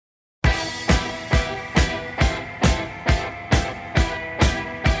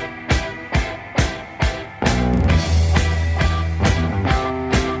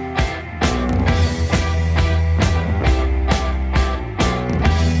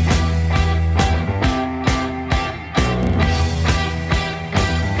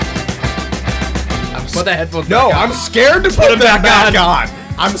Put the headphones No, back on. I'm scared to put them back on.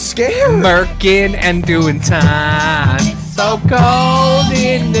 I'm scared. Murking and doing time. So cold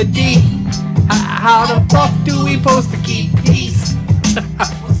in the deep. How the fuck do we supposed to keep peace?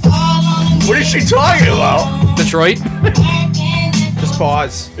 What is she talking about? Detroit? Just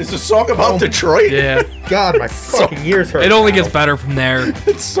pause. It's a song about Detroit? Yeah. God, my fucking ears hurt. It only now. gets better from there.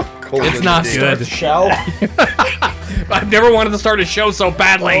 It's so cold. It's not Start the good. show. I've never wanted to start a show so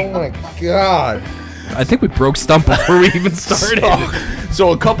badly. Oh my god. I think we broke Stump before we even started.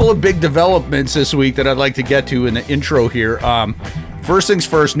 So a couple of big developments this week that I'd like to get to in the intro here. First things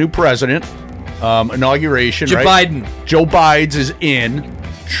first, new president, inauguration, Joe right? Biden. Joe Biden is in,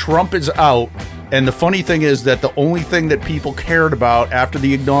 Trump is out, and the funny thing is that the only thing that people cared about after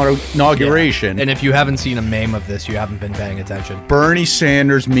the inauguration, And if you haven't seen a meme of this, you haven't been paying attention. Bernie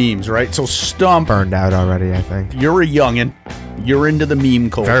Sanders memes, right? So Stump, Burned out already, I think. you're a youngin', you're into the meme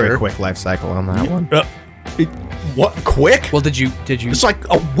culture. Very quick life cycle on that one. What, quick? Well, did you? It's like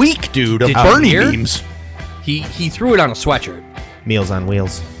a week, dude, of Did you Bernie hear? memes. He threw it on a sweatshirt. Meals on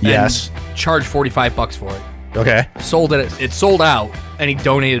Wheels. Yes. And charged $45 for it. Okay. Sold it. It sold out, and he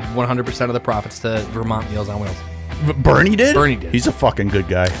donated 100% of the profits to Vermont Meals on Wheels. Bernie did? Bernie did. He's a fucking good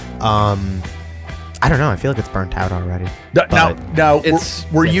guy. I don't know. I feel like it's burnt out already. Now, it's-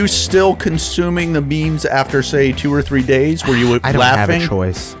 were you still consuming the memes after, say, 2 or 3 days? Were you I don't laughing? have a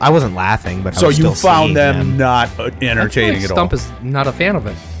choice. I wasn't laughing, but I So was you still found seeing them not entertaining I feel like at Stump all? is not a fan of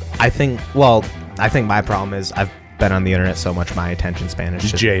it. I think my problem is I've been on the internet so much, my attention span is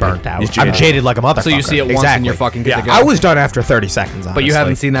just jaded. burnt out. He's I'm jaded. jaded like a motherfucker. So you see it once and you're fucking good to go. I was done after 30 seconds, honestly. But you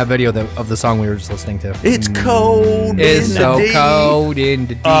haven't seen that video of the song we were just listening to. It's cold. It's in so the D. cold in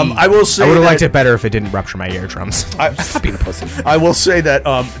the deep. I will say I would have that- liked it better if it didn't rupture my eardrums. Stop being a pussy. I will say that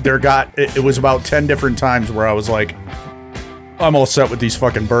it was about 10 different times where I was like, I'm all set with these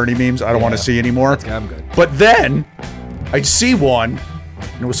fucking Bernie memes. I don't want to see anymore. I'm good. But then I see one,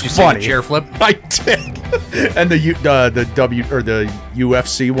 and it was Did you see funny. the chair flip? I did. And the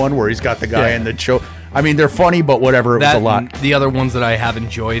UFC one where he's got the guy Yeah. in the choke. I mean, they're funny, but whatever. It was a lot. and the other ones that I have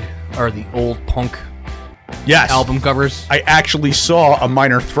enjoyed are the old punk Yes. album covers. I actually saw a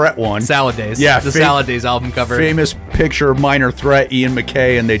Minor Threat one. Salad Days. Yeah, The Salad Days album cover. Famous picture of Minor Threat, Ian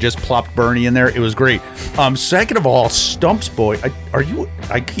McKay, and they just plopped Bernie in there. It was great. Second of all, Stump's boy.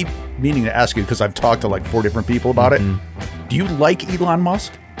 I keep meaning to ask you because I've talked to like 4 different people about it. Do you like Elon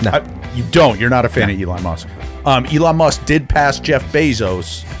Musk? No. You don't. You're not a fan of Elon Musk. Elon Musk did pass Jeff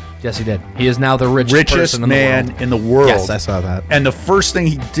Bezos, Yes, he did. He is now the richest person man in the world. Yes, I saw that. And the first thing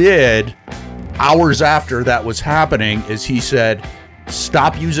he did, hours after that was happening, is he said,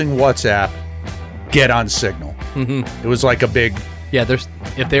 "Stop using WhatsApp. Get on Signal." It was like a big. Yeah,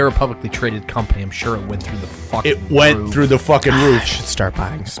 if they were a publicly traded company, I'm sure it went through the fucking It went roof. through the fucking I roof. should start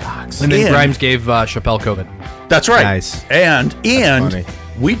buying stocks. And then And- Grimes gave Chappelle COVID. That's right. Nice. And funny.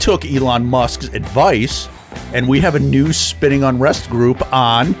 we took Elon Musk's advice, and we have a new Spinning Unrest group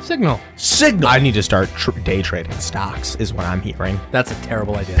on Signal. Signal. I need to start day trading stocks, is what I'm hearing. That's a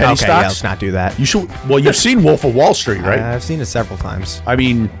terrible idea. Penny Okay, stocks? yeah, let's not do that. You should. Well, you've seen Wolf of Wall Street, right? I've seen it several times. I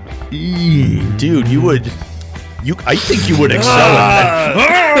mean, dude, you would. I think you would excel at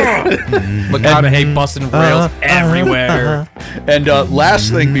that. McConaughey busting rails everywhere. And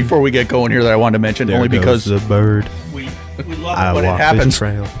last thing before we get going here that I wanted to mention, only because the bird. we love I it when it walk this happens.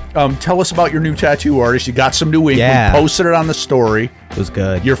 trail. Tell us about your new tattoo artist. You got some new ink. Yeah. We posted it on the story. It was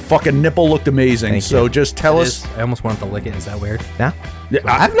good. Your fucking nipple looked amazing. Thank so you. just tell us. I almost wanted to lick it. Is that weird? Yeah. Yeah,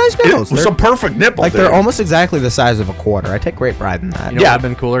 I have nice nipples. It was They're- a perfect nipple. Like dude. they're almost exactly the size of a quarter. I take great pride in that. You know Yeah. what would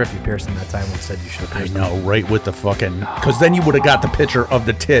have been cooler if you pierced them that time and said you should have I pierced know, right with the fucking. Because then you would have got the picture of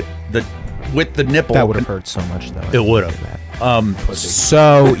the tit, with the nipple. That would have hurt so much, though. It would have.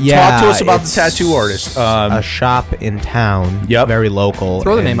 So yeah, Talk to us about the it's tattoo artist. A shop in town. Yep. Very local.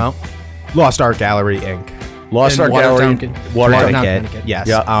 Throw the and name out. Lost Art Gallery Inc. Lost in Art Watertown, Gallery. Watertown, Watertown. Connecticut. Yes.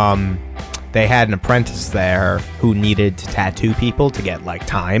 Yeah. They had an apprentice there who needed to tattoo people to get like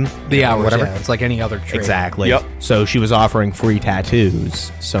time. The hours, whatever. yeah. It's like any other trade. Exactly. Yep. So she was offering free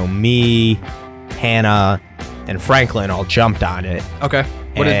tattoos. So me, Hannah, and Franklin all jumped on it. Okay.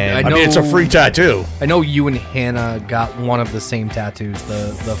 What is, And- I I know, mean, it's a free tattoo. I know you and Hannah got one of the same tattoos,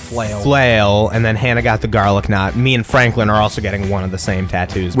 the flail. Flail, and then Hannah got the garlic knot. Me and Franklin are also getting one of the same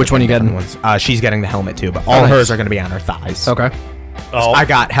tattoos. Which but one you different getting? Ones. She's getting the helmet too, but all nice. hers are going to be on her thighs. Okay. Oh, I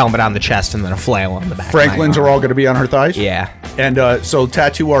got helmet on the chest and then a flail on the back. of Franklin's my are arm. all going to be on her thighs. Yeah. And so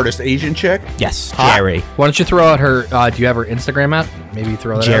tattoo artist, Asian chick, Yes. Hot. Jerry. Why don't you throw out her? Do you have her Instagram at? Maybe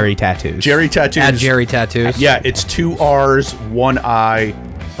throw that Jerry out. tattoos. Jerry tattoos. At Jerry Tattoos. Yeah, it's 2 R's, 1 I.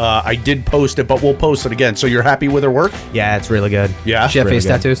 I did post it, but we'll post it again. So you're happy with her work? Yeah, it's really good. Yeah. She have Really face good.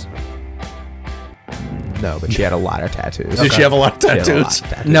 tattoos. No, but she had a lot of tattoos. Did she have a lot of She had a lot tattoos? of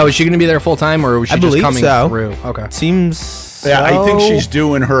tattoos. No, is she going to be there full time, or was she I just believe coming so. through? Okay. Seems. Yeah, I think so. she's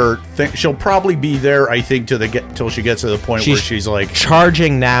doing her thing. She'll probably be there, I think, till she gets to the point where she's like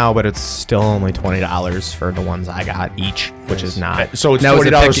charging now, but it's still only $20 for the ones I got each, which is not. So it's Now is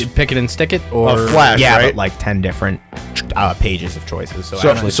 $20 it pick it and stick it, or a flash, Yeah, right? but like 10 different pages of choices. So,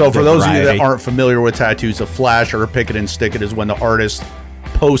 So for those of you that variety. aren't familiar with tattoos, a flash or a pick it and stick it is when the artist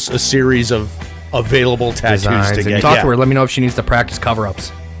posts a series of available tattoos Designs to and get. talk Yeah. to her? Let me know if she needs to practice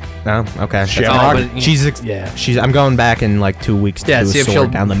cover-ups. No, okay. Shamrock? Oh, but- She's. I'm going back in like 2 weeks to Yeah, do see a if she'll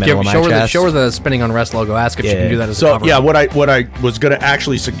sword down the middle of my chest. show her the spinning unrest logo. Ask if she can Yeah. do that as a So cover. yeah, what I was gonna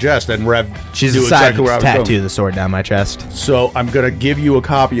actually suggest, and Rev, She's knew decided exactly where I to was tattoo going. the sword down my chest. So I'm gonna give you a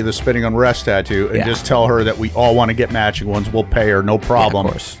copy of the Spinning Unrest tattoo and Yeah. just tell her that we all want to get matching ones. We'll pay her, no problem.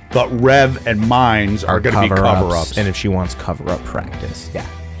 course. But Rev and mines are gonna be cover-ups. and if she wants cover-up practice,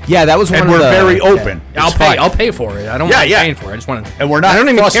 yeah, that was one And of we're the, very open. I'll It's pay. fine. I'll pay for it. I don't Yeah, mind yeah. paying for it. I just want to. And we're not I don't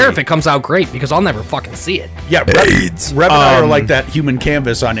even fussy. care if it comes out great because I'll never fucking see it. Yeah, Rev and I are like that human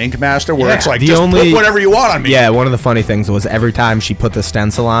canvas on Ink Master where Yeah. it's like, The just only- put whatever you want on me. Yeah, one of the funny things was every time she put the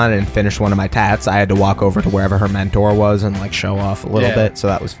stencil on and finished one of my tats, I had to walk over to wherever her mentor was and like show off a little Yeah. bit. So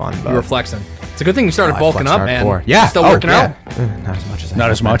that was fun. You were flexing. It's a good thing you started I bulking flexed up, man. hardcore. Yeah, Still oh, working yeah. out. Not as much as I Not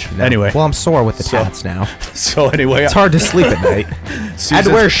had as been. much? Anyway. Well, I'm sore with the So- tats now. So anyway, It's hard to sleep at night. I had to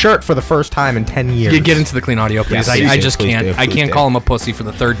Season- wear a shirt for the first time in 10 years. You get into the clean audio, please. Yes, I please just do, please can't. do, I please can't do. call him a pussy for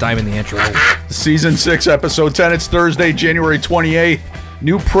the third time in the intro. Season 6, episode 10. It's Thursday, January 28th.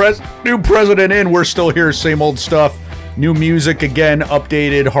 New president in. We're still here. Same old stuff. New music again.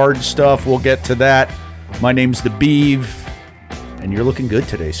 Updated hard stuff. We'll get to that. My name's the Beeve, and you're looking good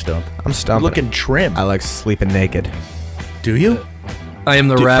today, Stump. I'm stumped. You're looking trim. I like sleeping naked. Do you? I am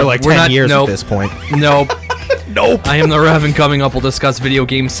the Dude, Rev. for like We're 10 not, years nope, at this point. Nope. Nope. I am the Rev, and coming up, we'll discuss video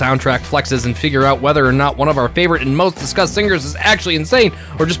game soundtrack flexes and figure out whether or not one of our favorite and most discussed singers is actually insane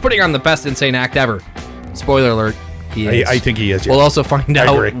or just putting on the best insane act ever. Spoiler alert. He is. I think he is. Yeah. We'll also find I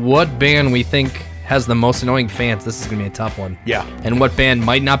out agree. what band we think has the most annoying fans. This is going to be a tough one. Yeah. And what band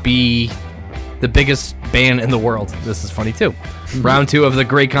might not be the biggest band in the world. This is funny, too. Round 2 of the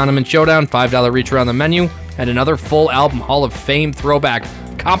Great Condiment Showdown. $5 reach around the menu. And another full album Hall of Fame throwback.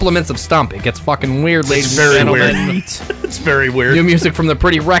 Compliments of Stump. It gets fucking weird, ladies and very gentlemen. weird. It's very weird. New music from the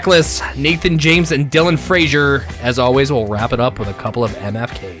Pretty Reckless, Nathan James, and Dylan Frazier. As always, we'll wrap it up with a couple of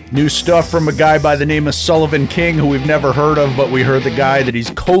MFK. New stuff from a guy by the name of Sullivan King, who we've never heard of, but we heard the guy that he's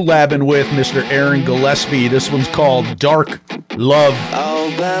collabing with, Mr. Aaron Gillespie. This one's called Dark Love.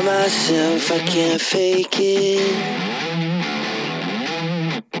 All by myself, I can't fake it.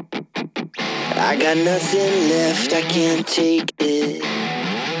 I got nothing left, I can't take it.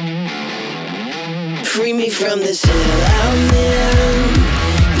 Free me from this hell I'm in.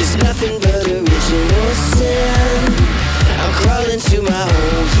 There's nothing but original sin. I'm crawling to my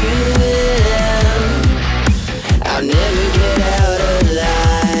hole, you win. I'll never get out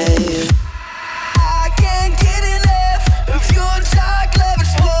alive. I can't get enough of your dark love.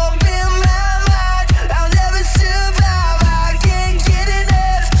 It's warming my mind. I'll never survive. I can't get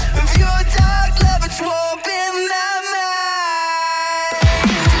enough of your dark love. It's warming my mind.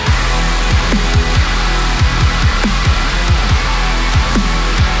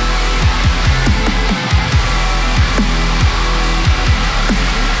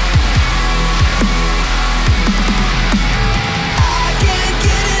 I can't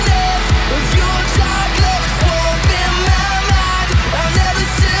get enough of your dark love. It's warming my mind. I'll never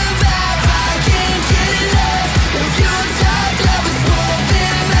survive. I can't get enough of your dark love. It's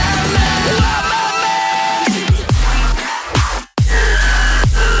warming my mind.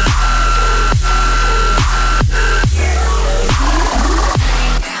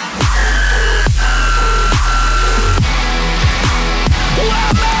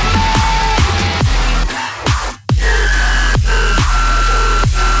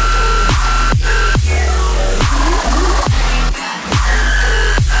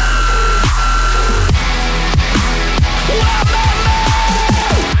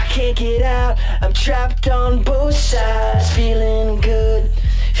 I can't get out, I'm trapped on both sides. Feeling good,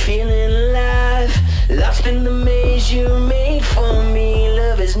 feeling alive. Lost in the maze you made for me.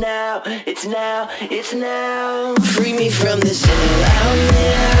 Love is now, it's now, it's now. Free me from this hell I'm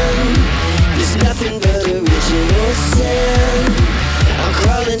in. There's nothing but original sin. I'm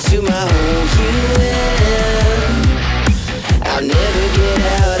crawling to my hole, you win. I'll never get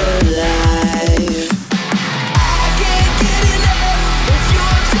out alive. I can't get enough of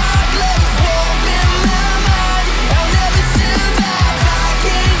your dark love. It's warming my mind. I'll never survive. I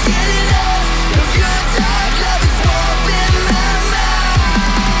can't get enough of your dark love. It's warming my mind.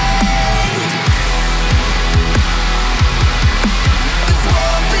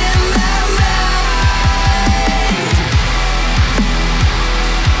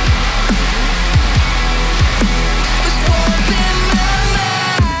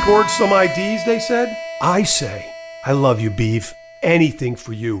 forged some IDs, they said? I say, I love you, Beef. Anything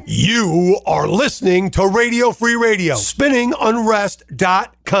for you. You are listening to Radio Free Radio.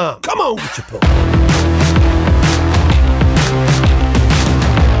 SpinningUnrest.com. Come on, get your pill.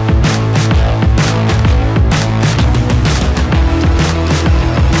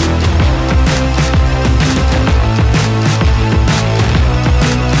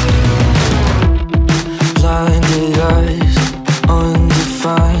 Blinded eyes,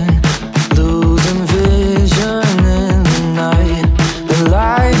 undefined, losing vision in the night. The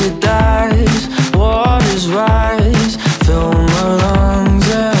light it dies, waters rise, fill my lungs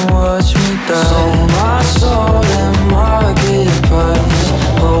and watch me die. Sold my soul and market price,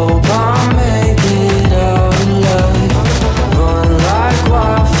 hope I make it out alive. Run like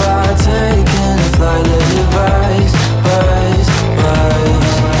wildfire, taking a flight, let it rise, rise, rise.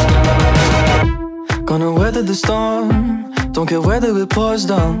 Gonna weather the storm, don't care whether it pours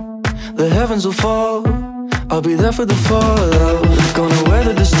down. The heavens will fall, I'll be there for the fallout. Gonna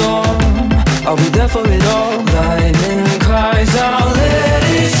weather the storm, I'll be there for it all. Lightning cries out, let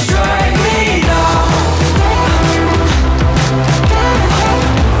it strike me down.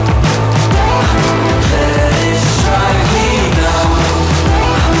 Let it strike me down.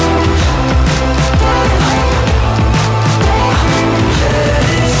 Let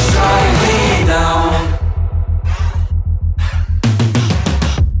it strike me down.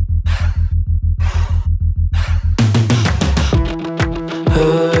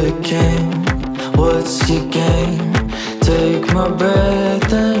 Hurricane, what's your game? Take my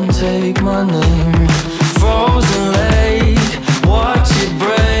breath and take my name. Frozen lake, watch it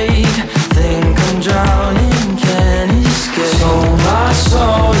break. Think I'm drowning, can't escape. Sold my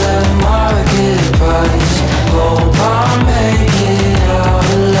soul at market price, hope I make it out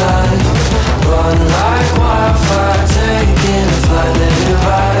alive. Run like wildfire, taking a flight, let it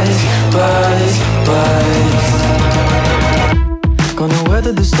rise, rise, rise. Gonna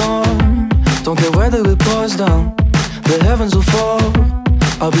weather the storm, don't care whether it pours down. The heavens will fall,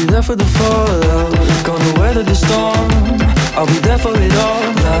 I'll be there for the fallout. Gonna weather the storm, I'll be there for it all.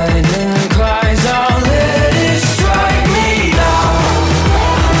 Lightning cries out, let it strike me down.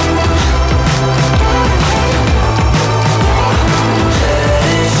 Let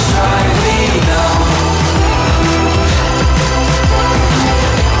it strike me down.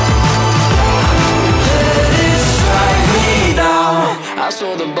 Let it strike me down. I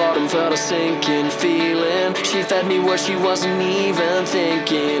saw the bottom, felt a sinking feeling. She fed me where she wasn't even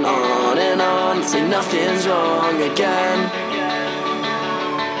thinking. On and on, say nothing's wrong again.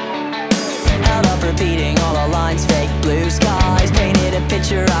 Held up repeating all our lines, fake blue skies. Painted a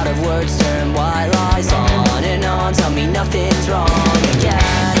picture out of words, turned white lies. On and on, tell me nothing's wrong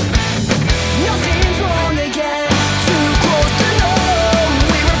again. Nothing's wrong again. Too close to know.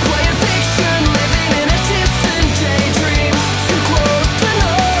 We were playing fiction, living in a distant daydream. Too close to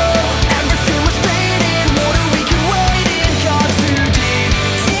know. Everything was fading. More than we could wait in. Got too deep.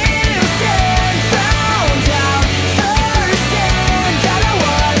 Tuesday, found out Thursday that I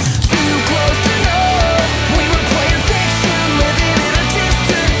was too close to know. We were playing fiction, living in a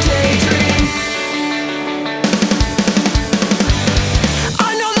distant daydream.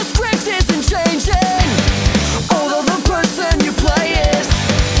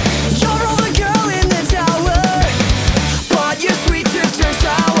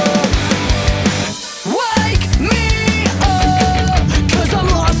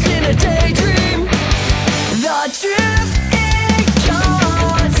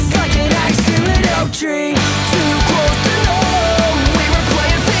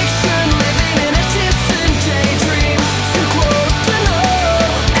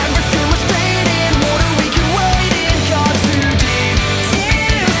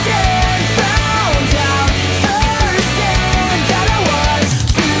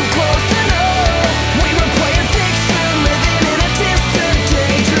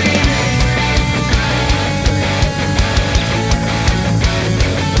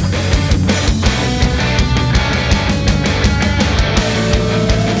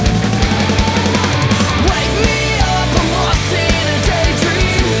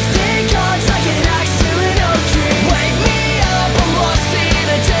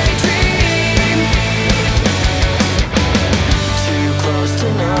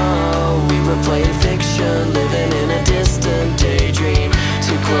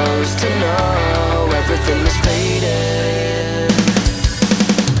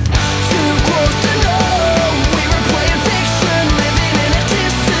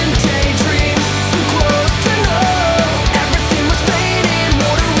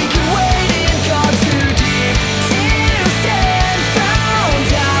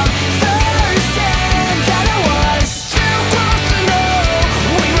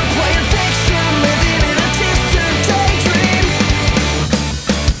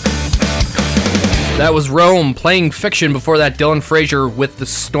 That was Rome playing Fiction. Before that, Dylan Frazier with The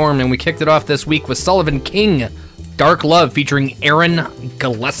Storm. And we kicked it off this week with Sullivan King, Dark Love, featuring Aaron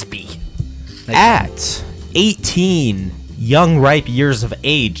Gillespie. At 18 young, ripe years of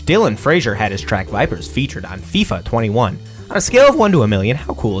age, Dylan Frazier had his track Vipers featured on FIFA 21. On a scale of 1 to a million,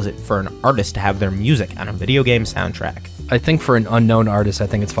 how cool is it for an artist to have their music on a video game soundtrack? I think for an unknown artist, I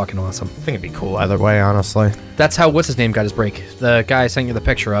think it's fucking awesome. I think it'd be cool either way, honestly. That's how, what's his name, got his break. The guy I sent you the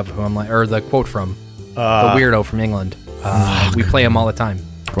picture of, who I'm like, or the quote from, the weirdo from England. We play him all the time.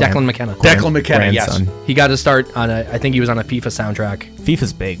 Declan McKenna. Declan McKenna, yes. Grandson. He got to start on I think he was on a FIFA soundtrack.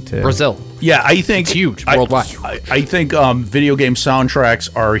 FIFA's big, too. Brazil. Yeah, I think It's huge worldwide. I think video game soundtracks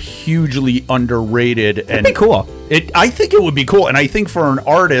are hugely underrated. It'd be cool. I think it would be cool, and I think for an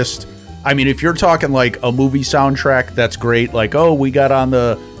artist, I mean, if you're talking like a movie soundtrack, that's great. Like, oh, we got on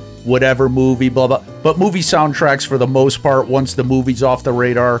the whatever movie, blah blah. But movie soundtracks, for the most part, once the movie's off the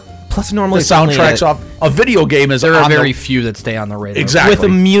radar, Plus, normally the it's only soundtrack's off. A video game is There are on very the, few that stay on the radar. exactly. With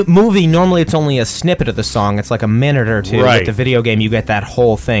a movie, normally it's only a snippet of the song. It's like a minute or two. Right. With the video game, you get that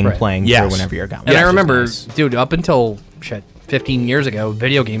whole thing Right. playing Yes. through whenever you're gone. And I remember, Nice. dude, up until 15 years ago,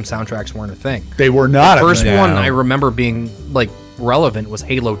 video game soundtracks weren't a thing. They were not a First thing. one I remember being like relevant was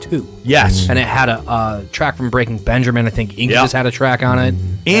Halo 2. Yes, And it had a track from Breaking Benjamin. I think Ink Yeah. just had a track on it.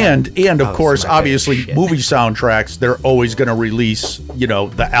 and of course, my favorite obviously, shit. movie soundtracks, they're always going to release,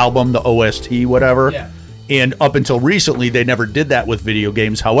 the album, the OST, whatever. Yeah. And up until recently, they never did that with video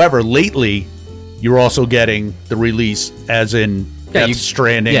games. However, lately, you're also getting the release, as in Death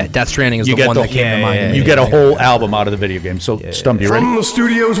Stranding. Yeah, Death Stranding is You the get one the- that came to mind. You get a whole album out of the video game. So, Stump, you ready? From the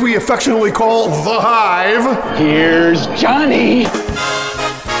studios we affectionately call The Hive, Here's Johnny.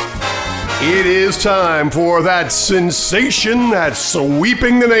 it is time for that sensation that's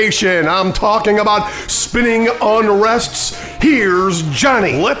sweeping the nation. I'm talking about spinning unrests. Here's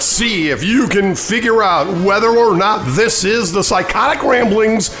Johnny. Let's see if you can figure out whether or not this is the psychotic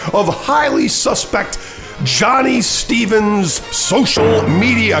ramblings of highly suspect Johnny Stevens' social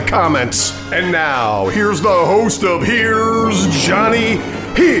media comments. And now, here's the host of Here's Johnny.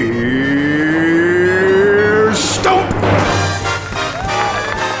 Here's Stump.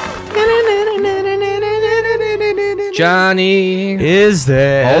 Johnny. Is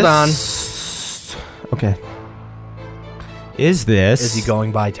this... Hold on. Okay. Is this... Is he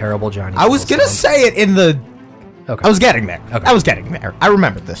going by Terrible Johnny? I was gonna say it in the... Okay. I was getting there. Okay. I was getting there. I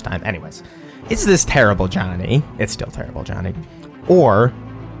remembered this time. Anyways. Is this Terrible Johnny? It's still Terrible Johnny. Or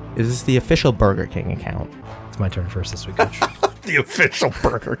is this the official Burger King account? It's my turn first this week, Coach. The official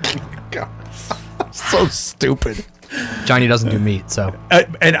Burger King. God. So stupid. Johnny doesn't do meat, so.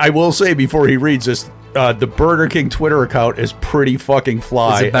 And I will say, before he reads this, the Burger King Twitter account is pretty fucking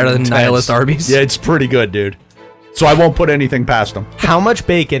fly. Is it better than and Nihilist intense. Arby's? Yeah, it's pretty good, dude. So I won't put anything past them. How much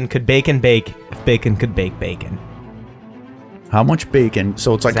bacon could bacon bake if bacon could bake bacon? How much bacon?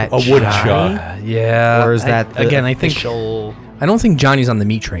 So it's like that a wood Johnny? shot. Yeah. Or is that the again? I think official... I don't think Johnny's on the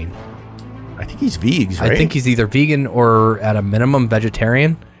meat train. I think he's vegan, right? I think he's either vegan or at a minimum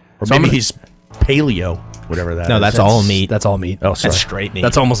vegetarian. or So I'm maybe gonna- he's paleo, whatever that is. No, that's all meat. That's all meat. Oh, sorry. That's straight meat.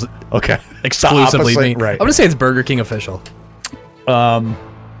 That's almost Okay. exclusively The opposite, meat. right. I'm gonna say it's Burger King official. How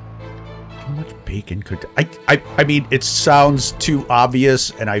much bacon could I mean, it sounds too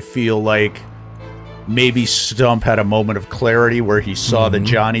obvious, and I feel like maybe Stump had a moment of clarity where he saw the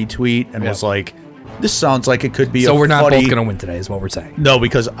Johnny tweet and was like, this sounds like it could be So a we're not funny... both gonna win today, is what we're saying. No,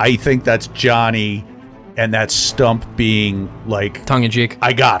 because I think that's Johnny, and that's Stump being like, Tongue in cheek.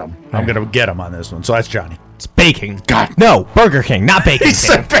 I got him. I'm going to get him on this one. So that's Johnny. It's bacon. God. No, Burger King, not Bacon He King.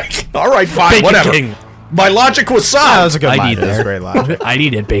 said bacon. All right, fine, Bacon whatever. King. My logic was That sound. was a good I line. need That was that. great logic. I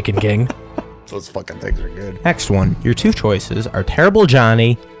need it, Bacon King. Those fucking things are good. Next one. Your two choices are Terrible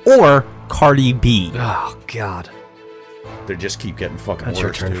Johnny or Cardi B. Oh God. They just keep getting fucking That's worse.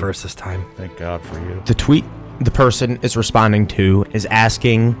 your turn dude. first this time. Thank God for you. The tweet the person is responding to is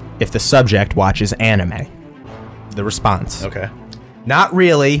asking if the subject watches anime. The response. Okay. Not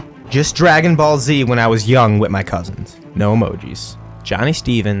really. Just Dragon Ball Z when I was young with my cousins. No emojis. Johnny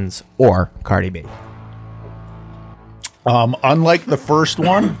Stevens or Cardi B. Unlike the first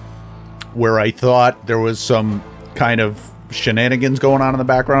one, where I thought there was some kind of shenanigans going on in the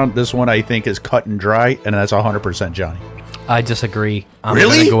background, this one I think is cut and dry, and that's 100% Johnny. I disagree. I'm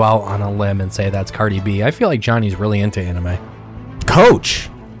Really? gonna go out on a limb and say that's Cardi B. I feel like Johnny's really into anime. Coach.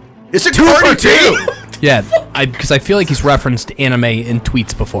 Is it Cardi B? Yeah, because I feel like he's referenced anime in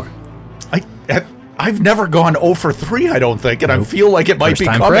tweets before. I've never gone 0 for 3, I don't think, and I feel like it might First be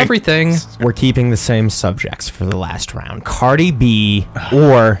time coming. for everything. We're keeping the same subjects for the last round. Cardi B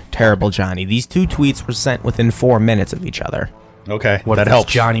or Terrible Johnny. These two tweets were sent within 4 minutes of each other. Okay, What that if it's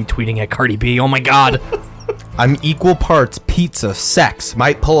helps. Johnny tweeting at Cardi B? Oh my God. I'm equal parts pizza, sex,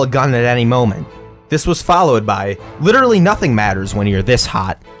 might pull a gun at any moment. This was followed by, literally nothing matters when you're this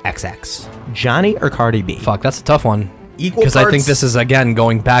hot, XX. Johnny or Cardi B? Fuck, that's a tough one. Equal Because I think parts- this is, again,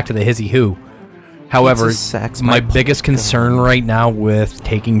 going back to the hizzy who. However, Pizza, sex, my might biggest concern right now with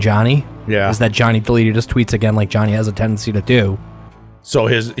taking Johnny is that Johnny deleted his tweets again like Johnny has a tendency to do. So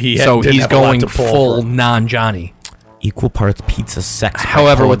he's He's going full non-Johnny. Equal parts pizza, sex. might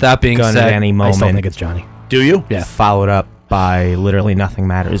However, pull with a that being gun said, at any I moment. still think it's Johnny. Do you? Yeah. Followed up by literally nothing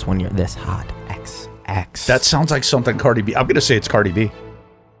matters when you're this hot, XX. That sounds like something Cardi B. I'm gonna say it's Cardi B.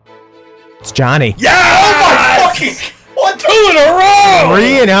 It's Johnny. Yeah! Oh my fucking! 2 in a row!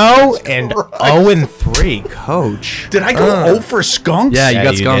 3-0 and 0-3, coach. Did I go 0 for skunks? Yeah, you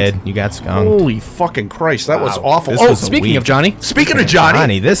got skunked. did. You got skunked. Holy fucking Christ, that was awful. This Oh, was a Speaking week. of Johnny, speaking of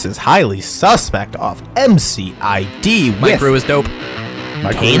Johnny, This is highly suspect off MCID Mike with Brew is dope.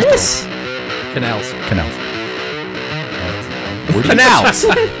 Canis? Canals. Canals. Canals.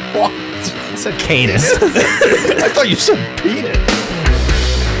 I said Canis. I thought you said penis.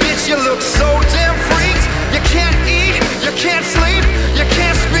 Bitch, you look so damn freaked. You can't eat, you can't sleep, you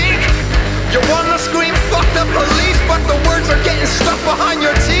can't speak. You wanna scream, fuck the police, but the words are getting stuck behind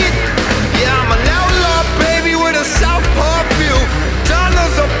your teeth. Yeah, I'm an outlaw, baby, with a southpaw view.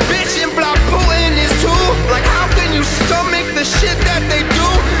 Donald's a bitch and Black Putin is too. Like, how can you stomach the shit that they do?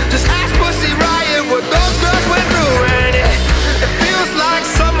 Just ask Pussy Riot what those girls went through. And it feels like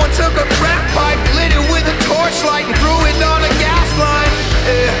someone took a crack pipe, lit it with a torchlight, and threw it on a gas line.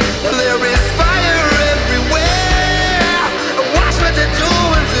 There is fire everywhere. Watch what they're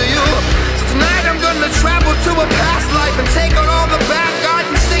doing to you. So tonight I'm gonna travel to a past life and take out all the bad guys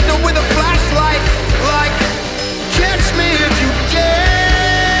and signal with a flashlight. Like, catch me if you dare.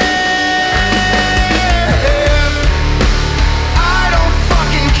 I don't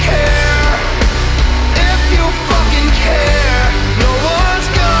fucking care if you fucking care. No one's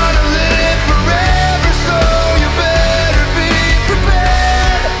gonna live forever, so you better be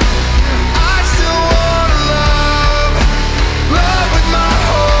prepared. I still wanna love with my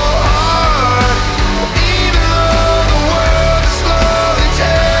whole heart, even though the world is slowly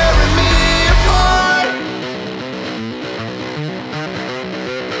tearing me apart.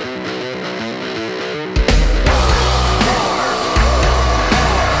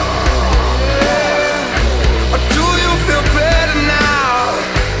 Do you feel better now?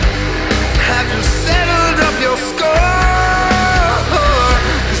 Have you settled up your score?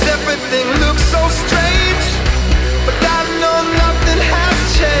 'Cause everything looks so strange, but I know nothing has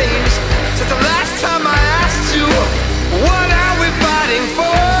changed since the last time I asked you, what are we fighting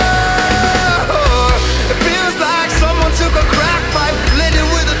for? It feels like someone took a crack pipe, lit it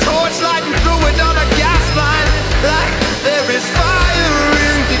with a torchlight, and threw it on a gas line. Like, there is fire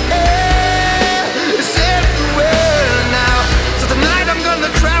in the air, it's everywhere now. So tonight I'm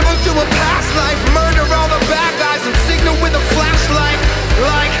gonna travel to a past life, murder all the bad guys, and signal with a flashlight.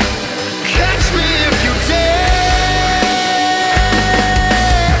 Like, catch me if you dare.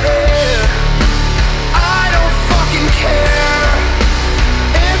 I don't fucking care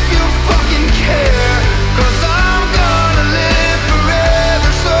if you fucking care, 'cause I'm gonna live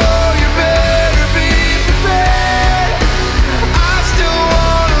forever, so you better be prepared. I still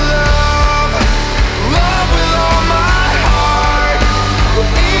wanna love with all my heart,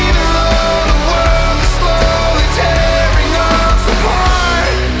 even though the world is slowly tearing us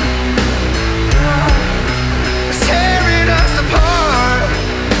apart. It's tearing us apart.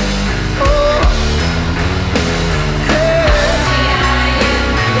 Oh, hey.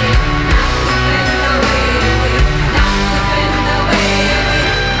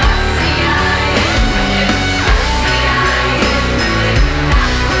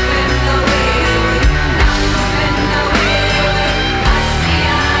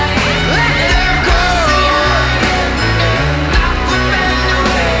 Let them go.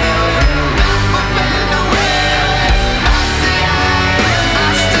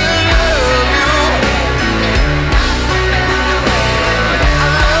 I still love you.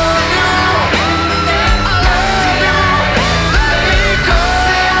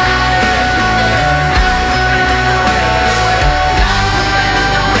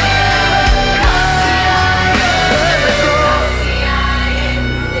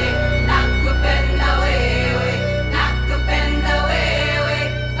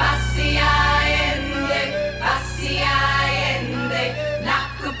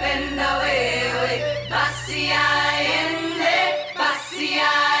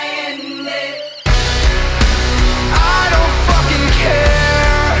 I don't fucking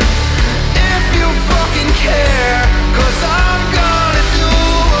care if you fucking care, 'cause I'm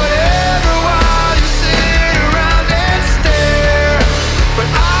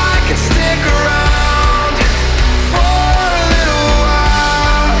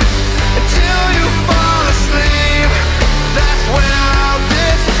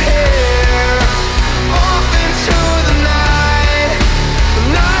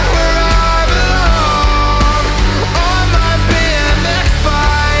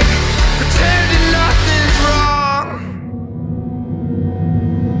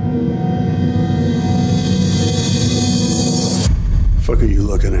fuck are you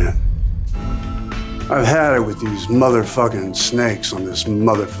looking at? I've had it with these motherfucking snakes on this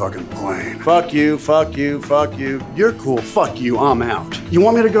motherfucking plane. Fuck you, fuck you, fuck you. You're cool, fuck you, I'm out. You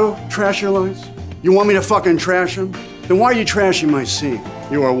want me to go trash your lines? You want me to fucking trash them? Then why are you trashing my scene?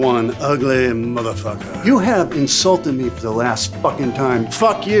 You are one ugly motherfucker. You have insulted me for the last fucking time.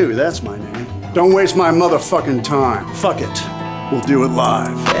 Fuck you, that's my name. Don't waste my motherfucking time. Fuck it. We'll do it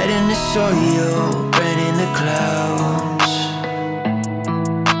live. Red in the soil, red in the clouds.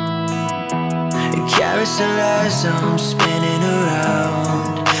 Carousel as I'm spinning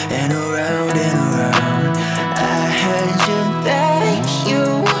around and around and around. I had you like you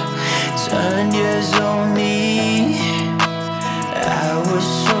turned yours on me. I was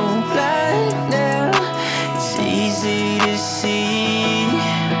so blind now, it's easy to see.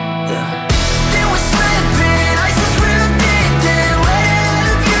 Yeah. They were slipping, I just real deep there. Where the hell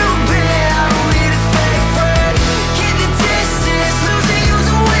have you been? I don't need a fake friend. Keep the distance, losing you's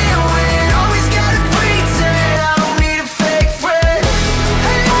a win-win. Always gotta pretend, I don't need a fake friend.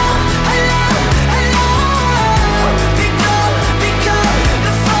 Hello, hello, hello. Pick up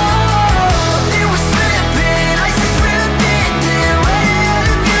the phone. They were slipping, I just real deep there. Where the hell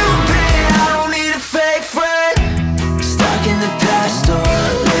have you been? I don't need a fake friend. Stuck in the past or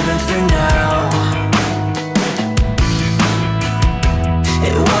living for now.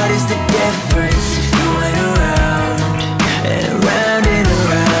 What is the difference if you went around and around and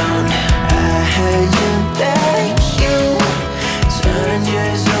around? I had you like you turned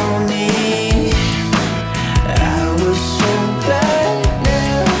yours on me. I was so blind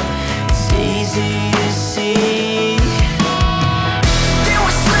now, it's easy to see. They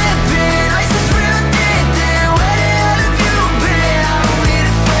were slipping, I just real deep there. Where the hell have you been? I don't need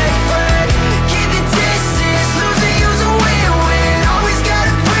a fake friend. Keep the distance, losing you's a win-win. Always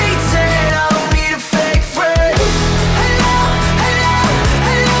gotta pretend, I don't need a fake friend. Hello, hello,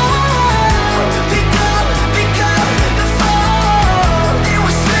 hello. Pick up the phone. They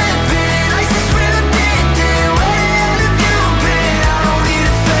were slipping, I just real deep there. Where the hell have you been? I don't need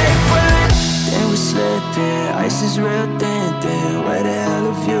a fake friend. They were slipping, ice is real thin there. Where the hell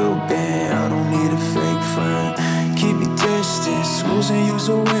have you been? I don't need a fake friend. Keep your distance, losing you's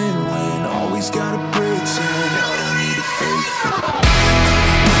a win-win. Always gotta pretend, I don't need a fake friend.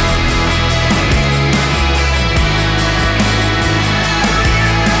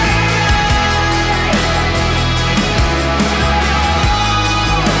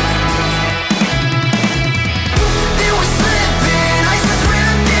 They were slipping, I just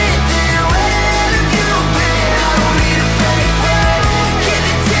real deep there. Where the hell have you been? I don't need a fake friend. Keep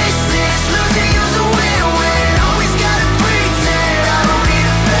the distance, losing you's a win-win. Always gotta pretend, I don't need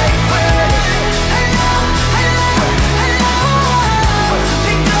a fake friend. Hello, hello, hello.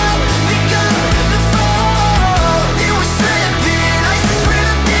 Pick up the phone. They were slipping, I just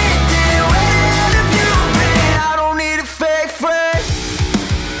real deep there. Where the hell have you been? I don't need a fake friend.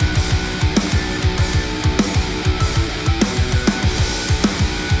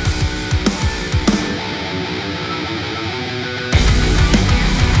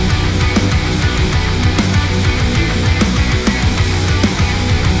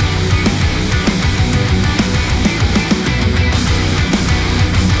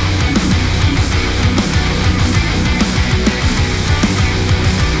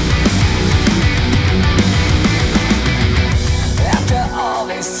 After all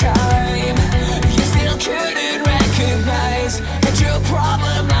this time, you still couldn't recognize that your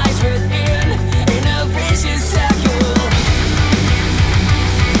problem lies within in a vicious circle.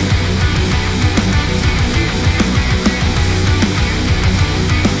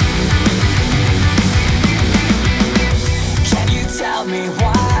 Can you tell me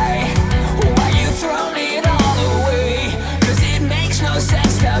why you thrown it all away? 'Cause it makes no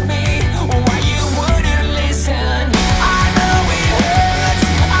sense to me why you wouldn't listen. I know it hurts,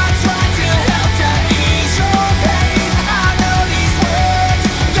 I try to help to ease your pain. I know these words,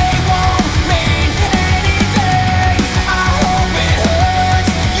 they won't mean anything. I hope it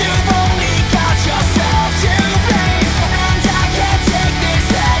hurts, you've only got yourself to blame. And I can't take this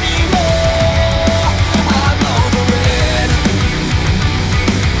anymore, I'm over it.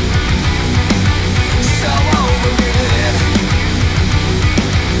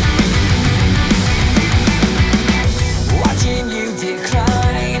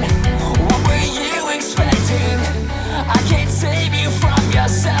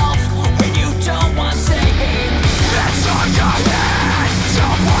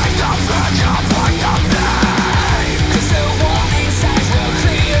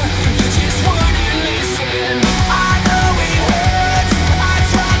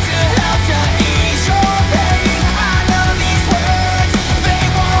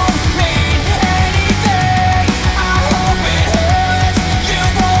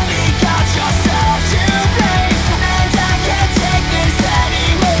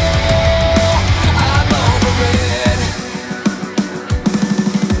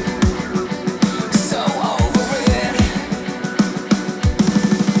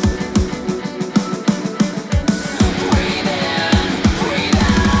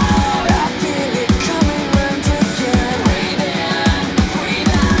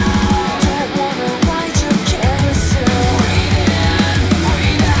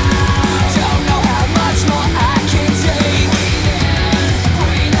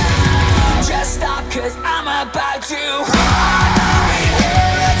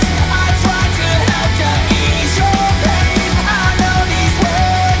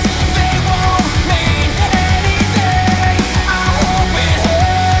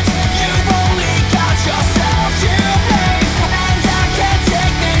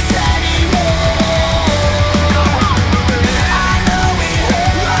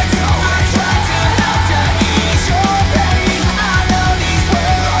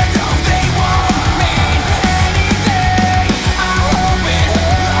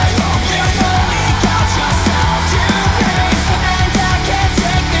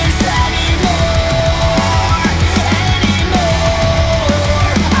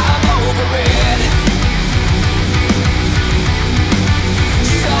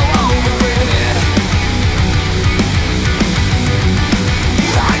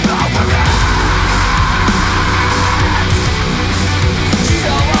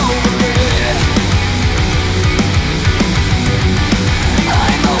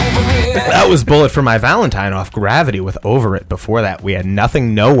 That was Bullet for My Valentine off Gravity with Over It. Before that, we had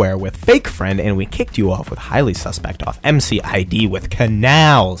Nothing Nowhere with Fake Friend, and we kicked you off with Highly Suspect off MCID with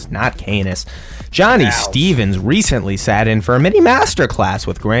Canals, not Canis. Johnny Stevens recently sat in for a mini masterclass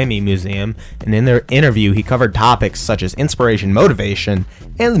with Grammy Museum, and in their interview, he covered topics such as inspiration, motivation,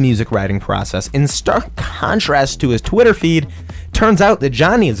 and the music writing process. In stark contrast to his Twitter feed, turns out that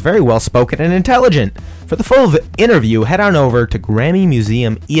Johnny is very well spoken and intelligent. For the full interview, head on over to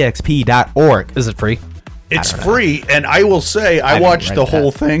GrammyMuseumEXP.org. Is it free? It's free, and I will say, I watched the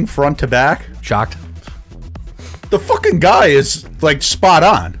whole thing front to back. Shocked. The fucking guy is, like, spot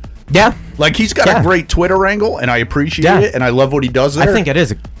on. Yeah. Like, he's got a great Twitter angle, and I appreciate it, and I love what he does there. I think it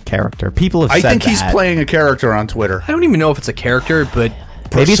is a character. People have said that. I think he's playing a character on Twitter. I don't even know if it's a character, but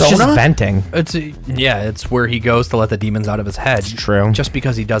maybe it's just venting. It's where he goes to let the demons out of his head. It's true. Just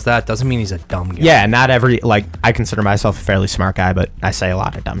because he does that doesn't mean he's a dumb guy. Yeah, not every, like, I consider myself a fairly smart guy, but I say a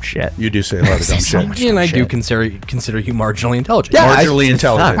lot of dumb shit. You do say a lot of dumb shit. And I do consider you marginally intelligent. Yeah, marginally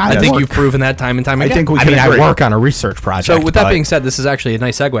intelligent. I think you've proven that time and time again. I work on a research project. So with that being said, this is actually a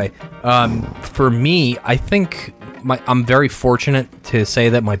nice segue. For me, I think I'm very fortunate to say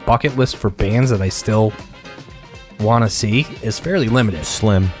that my bucket list for bands that I still want to see is fairly limited.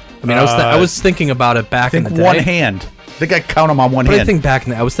 Slim. I mean, I was thinking about it back in the day. One hand. I think I count them on one hand. But I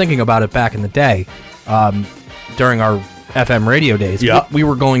think I was thinking about it back in the day, during our FM radio days. Yeah. We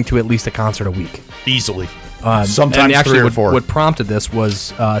were going to at least a concert a week. Easily. Sometimes actually 3 or 4. What prompted this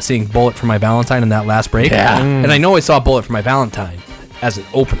was seeing Bullet for My Valentine in that last break. Yeah. And I know I saw Bullet for My Valentine as an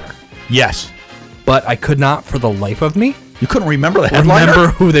opener. Yes. But I could not, for the life of me, You couldn't remember the headliner?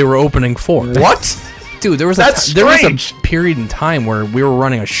 remember who they were opening for. What? Dude, there was That's a strange. period in time where we were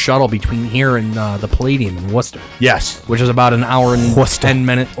running a shuttle between here and the Palladium in Worcester, Yes. which is about an hour and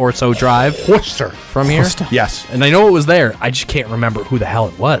 10-minute or so drive Worcester. from here. Yes. And I know it was there. I just can't remember who the hell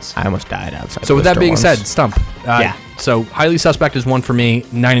it was. I almost died outside. So with that Worcester being once. said, Stump. Yeah. So Highly Suspect is one for me.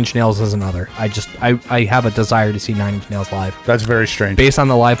 9 Inch Nails is another. I have a desire to see 9 Inch Nails live. That's very strange. Based on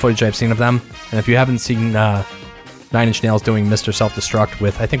the live footage I've seen of them. And if you haven't seen 9 Inch Nails doing Mr. Self-Destruct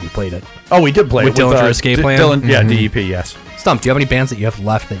with, I think we played it. Oh, we did play With it Dillinger Escape Plan? Yeah, DEP, yes. Stump, do you have any bands that you have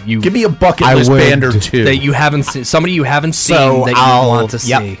left that you... Give me a bucket I list would. band or two. that you haven't seen, somebody you haven't seen that you want to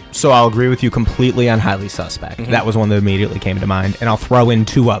see. So I'll agree with you completely on Highly Suspect. That was one that immediately came to mind, and I'll throw in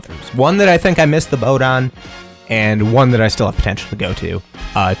 2 others. One that I think I missed the boat on, and one that I still have potential to go to.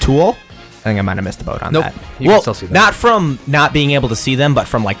 Tool. I think I might have missed the boat on Nope. that. You can still see that. Not from not being able to see them, but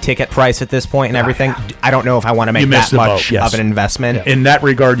from like ticket price at this point and everything. I don't know if I want to make missed that the boat, much yes. of an investment. In that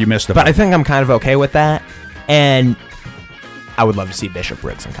regard, you missed the But boat. I think I'm kind of okay with that. And I would love to see Bishop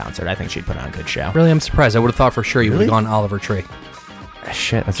Briggs in concert. I think she'd put on a good show. Really, I'm surprised. I would have thought for sure you would have gone Oliver Tree.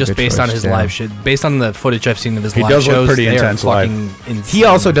 Shit, that's a Just good based choice, on his yeah. live shit. Based on the footage I've seen of his He live does look shows, pretty they are intense live. fucking insane. He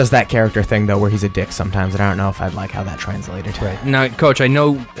also does that character thing though, where he's a dick sometimes, and I don't know if I'd like how that translated. Right. Now, Coach, I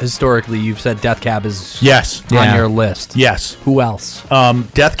know historically you've said Death Cab is Yes. on Yeah. your list. Yes. Who else?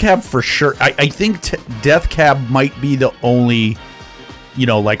 Death Cab for sure. I think Death Cab might be the only,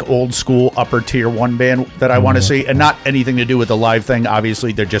 like old school upper tier 1 band that I want to see, and not anything to do with the live thing.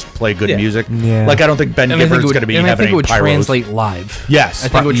 Obviously, they just play good Yeah. music. Yeah. Like I don't think Ben And I think Gibbard's going to be and I having think it would pyros. translate live. Yes. I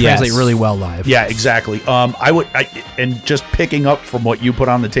think it would Yes. translate really well live. Yeah, exactly. And just picking up from what you put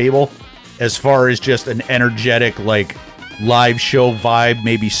on the table, as far as just an energetic live show vibe,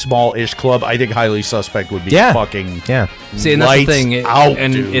 maybe small-ish club, I think Highly Suspect would be fucking Yeah. See, and that's the lights thing. out,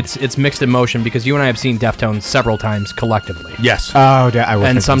 and dude. it's mixed emotion because you and I have seen Deftones several times collectively. Yes. Oh, yeah, I would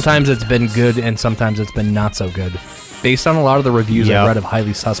And think sometimes it's been good and sometimes it's been not so good. based on a lot of the reviews Yep. I've read of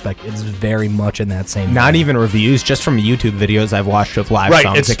Highly Suspect, it's very much in that same. Not vein. even reviews, just from YouTube videos I've watched of live Right,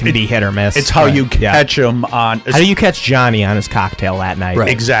 songs. It can be hit or miss. It's how you Yeah. catch them on. How do you catch Johnny on his cocktail that night? Right.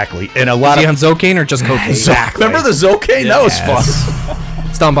 Exactly. And a Is lot he of on Zocaine or just cocaine? Exactly. Remember the Zocaine? That was Yes. fun.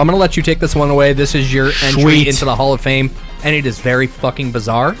 Stump, I'm going to let you take this one away. This is your entry Sweet. into the Hall of Fame, and it is very fucking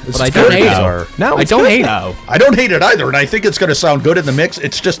bizarre, but I It's don't very hate bizarre. it. No, I it's don't good, hate it. though. I don't hate it either, and I think it's going to sound good in the mix.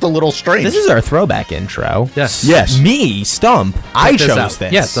 It's just a little strange. This is our throwback intro. Yes. Yes. Me, Stump. I Check this chose out.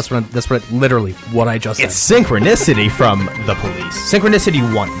 this. Yes, that's what literally what I just said. It's Synchronicity from The Police. Synchronicity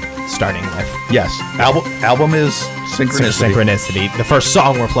 1, starting with. Yes. Album is Synchronicity. Synchronicity. The first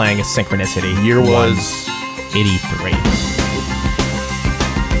song we're playing is Synchronicity. Year was 83.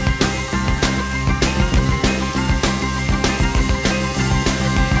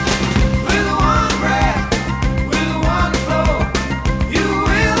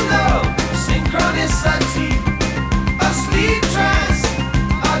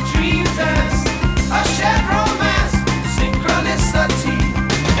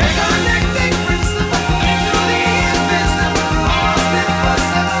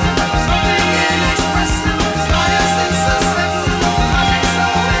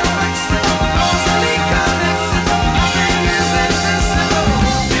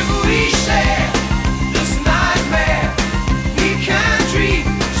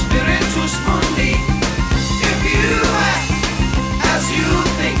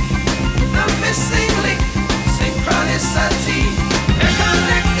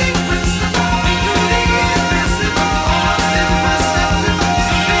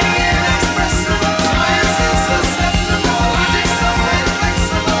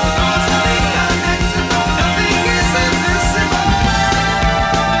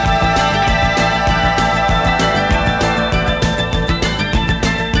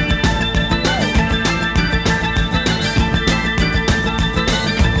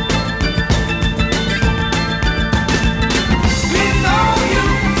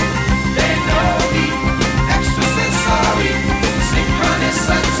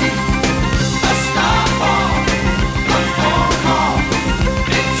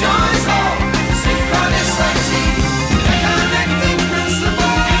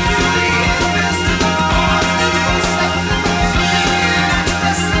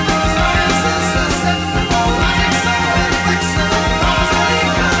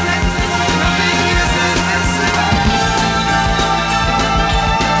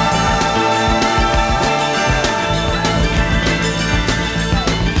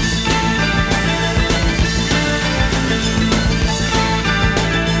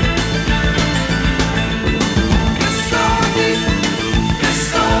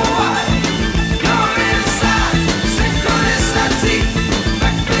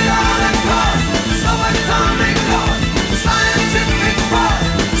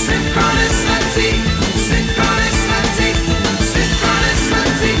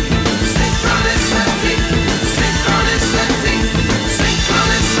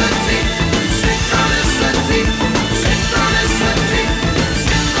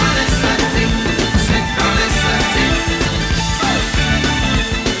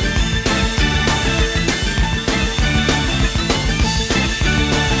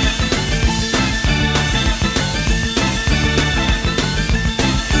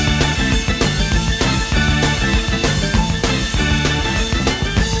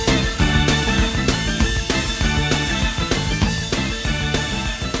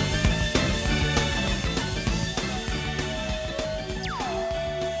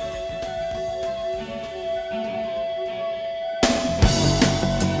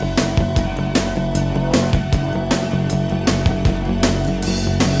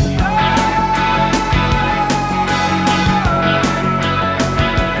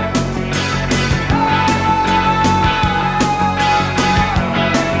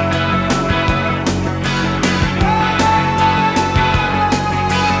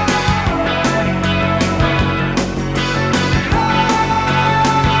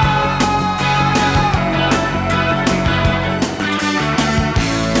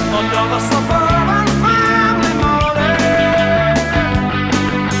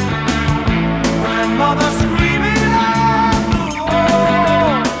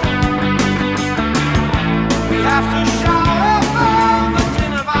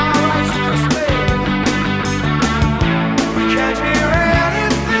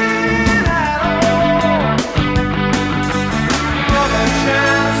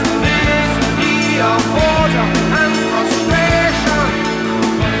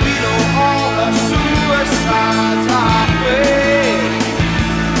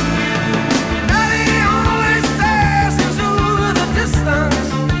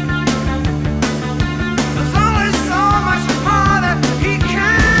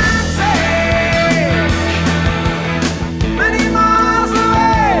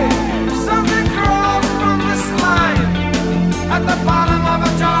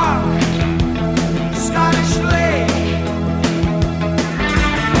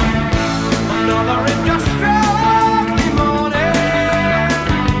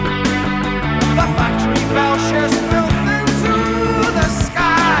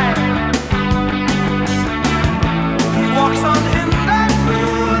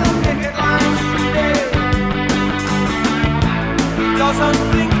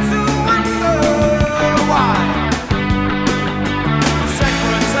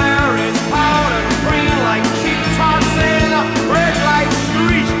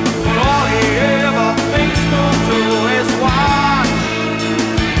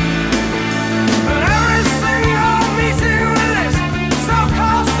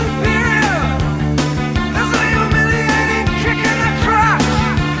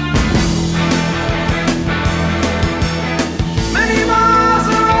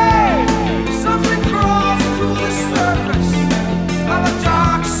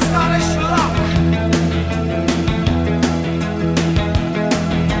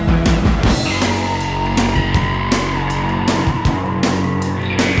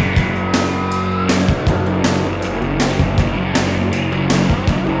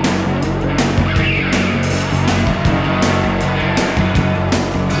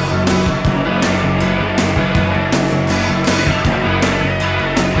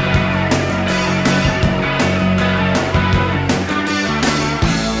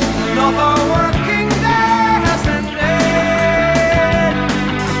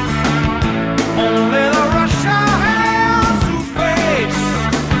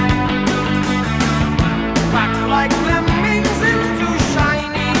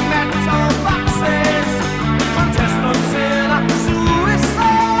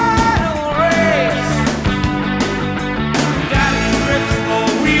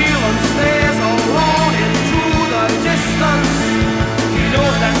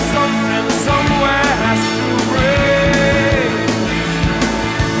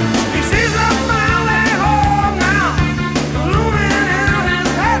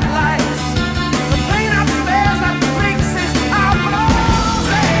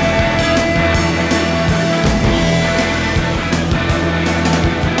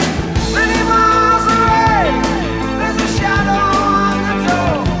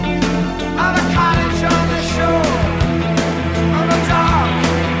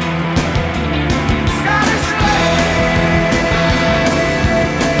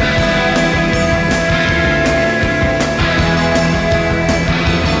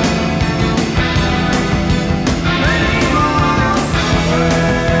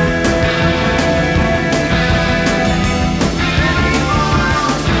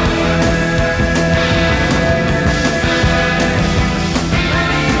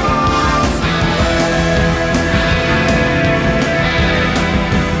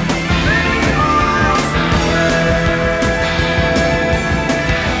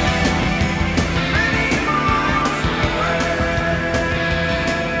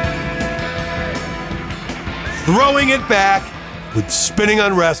 throwing it back with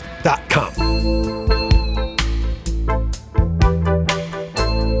spinningunrest.com.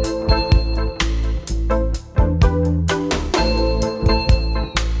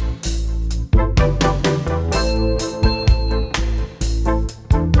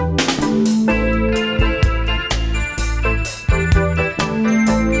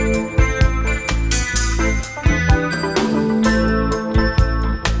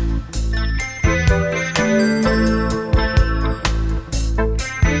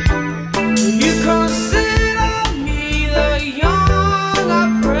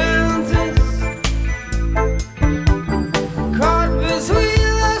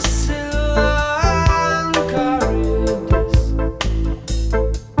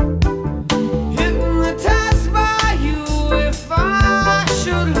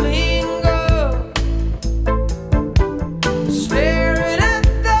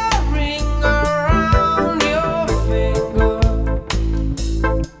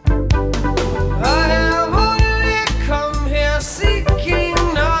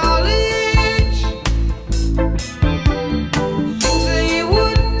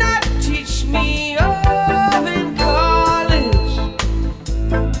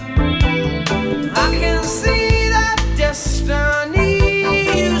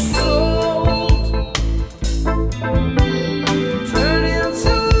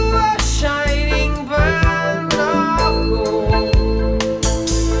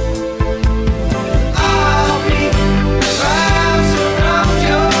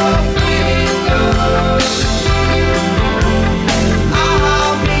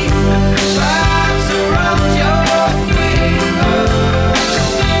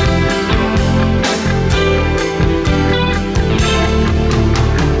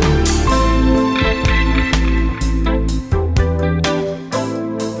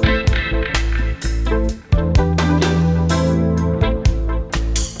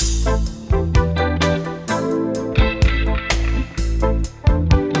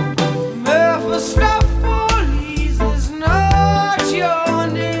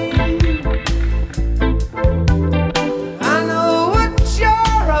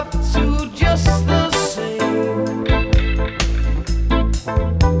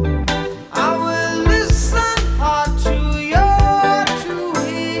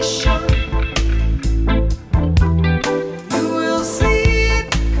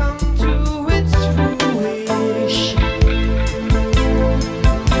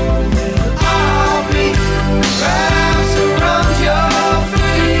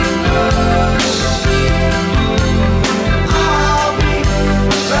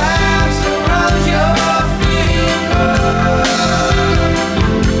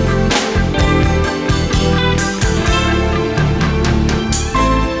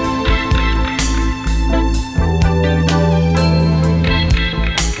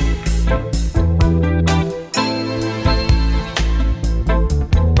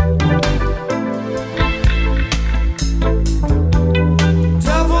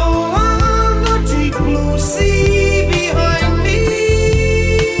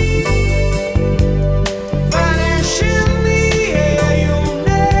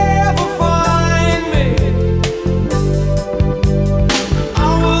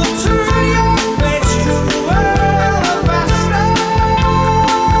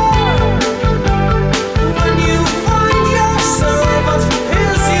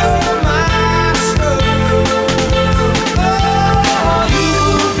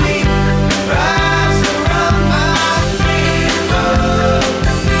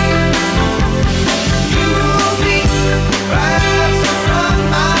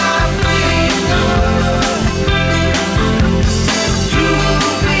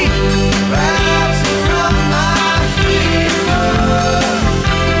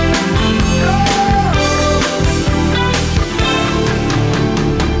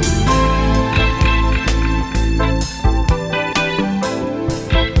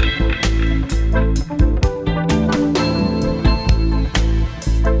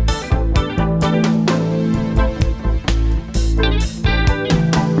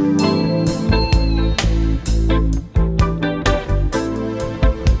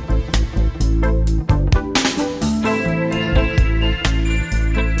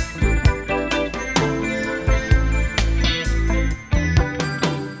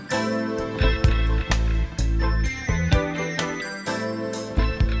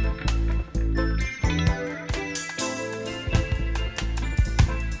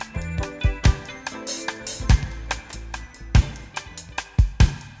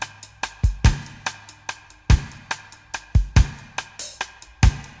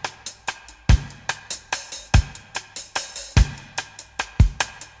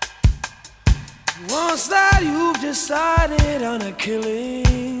 decided on a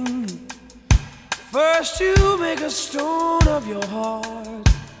killing, first you make a stone of your heart.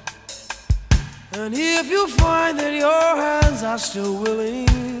 And if you find that your hands are still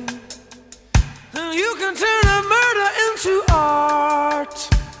willing, then you can turn a murder into art.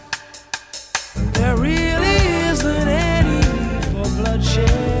 There really isn't any need for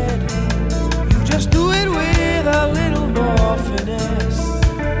bloodshed. You just do it with a little more finesse.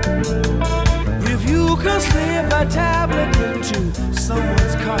 If you can slip a tablet into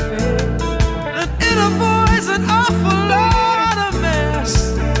someone's coffee, then it avoids an awful lot of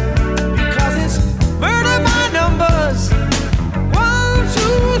mess. Because it's murder by numbers,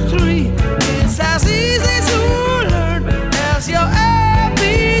 1, 2, 3. It's as easy to learn as your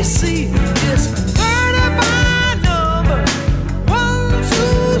ABC. It's murder by number, 1,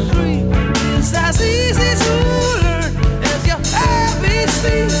 2, 3. It's as easy to learn as your ABC.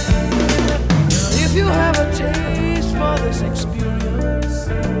 If you have a taste for this experience,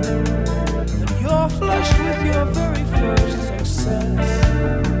 then you're flushed with your very first success,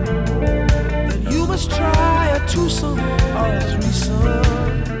 then you must try a twosome or a threesome.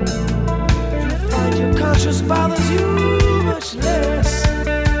 You find your conscience bothers you much less,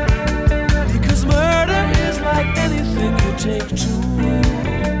 because murder is like anything you take to.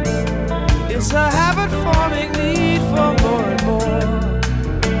 It's a habit-forming need for more and more.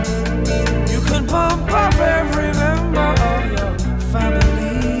 You can pump up every member of your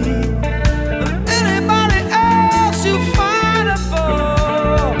family and anybody else you find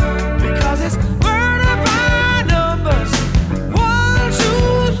above, because it's murder by numbers, 1,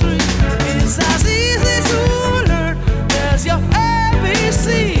 2, 3. It's as easy to learn as your ABC.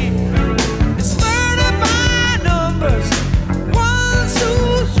 It's murder by numbers, 1,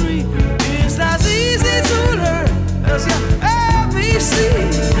 2, 3. It's as easy to learn as your ABC.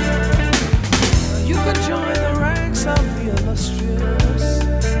 You can join the ranks of the illustrious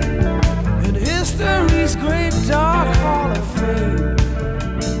in history's great dark hall of fame.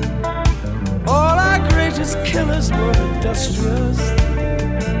 All our greatest killers were industrious,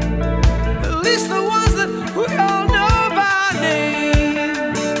 at least the ones that we all know by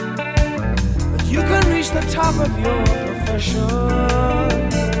name. But you can reach the top of your profession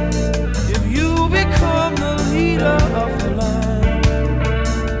if you become the leader of the line.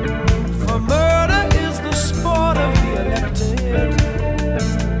 For murder is the sport of the elected,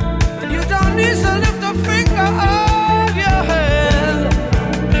 and you don't need to lift a finger of your head,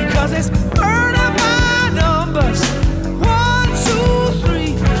 because it's murder by numbers, 1, 2,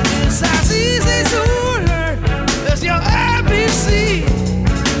 3. It's as easy to learn as your ABC.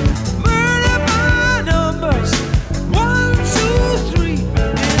 Murder by numbers, 1, 2, 3.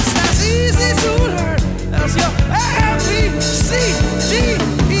 It's as easy to learn as your ABC. D,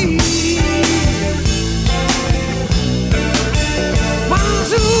 E. 1,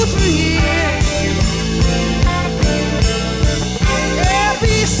 2, 3.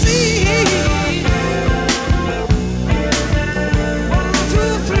 ABC. 1,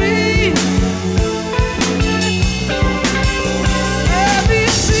 2, 3.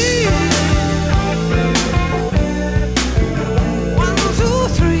 ABC. 1, 2,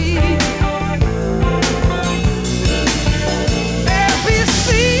 3. ABC.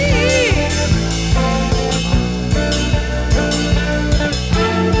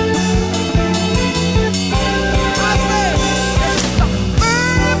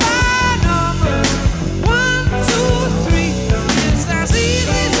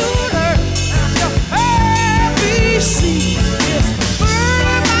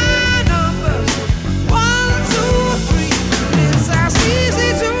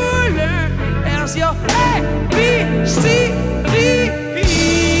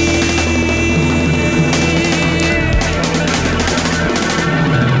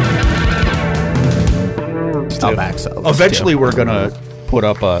 I'll back so. Eventually, we're gonna put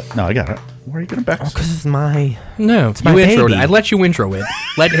up a. No, I got it. Where are you gonna back? Because it's my No, It's my you introed baby. it. I let you intro it.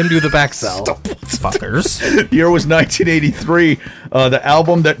 Let him do the back sell. fuckers. The year was 1983. The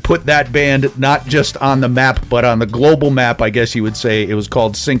album that put that band not just on the map, but on the global map, I guess you would say. It was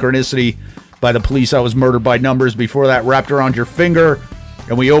called Synchronicity by the Police. I Was Murdered by Numbers. Before that, Wrapped Around Your Finger,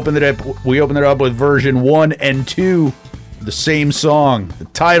 and we opened it up. We opened it up with version 1 and 2, the same song, the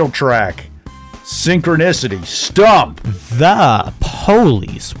title track, Synchronicity. Stump. The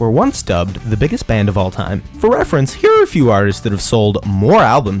Police were once dubbed the biggest band of all time. For reference, here are a few artists that have sold more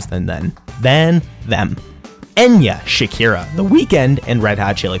albums than them. Enya, Shakira, The Weeknd, and Red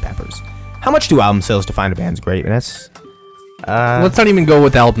Hot Chili Peppers. How much do album sales define a band's greatness? Let's not even go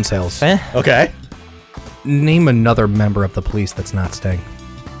with album sales. Okay. Name another member of the Police that's not Sting.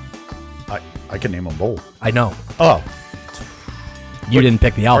 I can name them both. I know. Oh, You didn't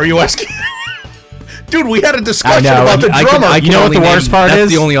pick the album. are you asking? Dude, we had a I discussion know. about the drummer. You know what the worst part is?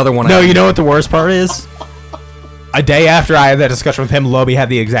 That's the only other one. No, you know what the worst part is? A day after I had that discussion with him, Lobie had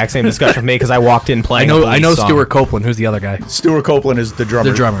the exact same discussion with me because I walked in I playing. know. a I know Police song. Stuart Copeland. Who's the other guy? Stuart Copeland is the drummer.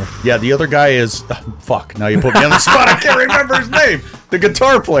 The drummer. Yeah, the other guy is fuck. Now you put me on the spot. I can't remember his name. The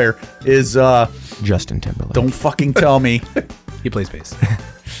guitar player is Justin Timberlake. don't fucking tell me. He plays bass.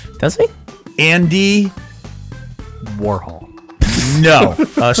 Does he? Andy. Warhol. No.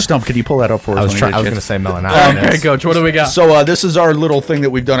 Stump, can you pull that up for us? I was when you get a going to chance? say Melanoma. Okay, Coach. What do we got? So this is our little thing that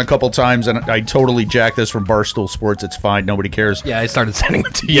we've done a couple times, and I totally jacked this from Barstool Sports. It's fine. Nobody cares. Yeah, I started sending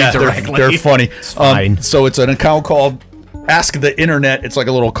them to you Yeah, directly. they're funny. fine. So it's an account called Ask the Internet. It's like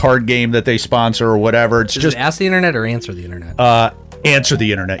a little card game that they sponsor or whatever. It's Is just it ask the internet or answer the internet? answer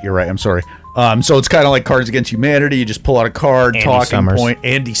the internet. You're right. I'm sorry. So it's kind of like Cards Against Humanity. You just pull out a card, Andy talking Summers. point.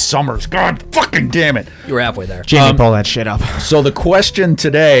 Andy Summers. God fucking damn it. You were halfway there. Jamie, pull that shit up. So the question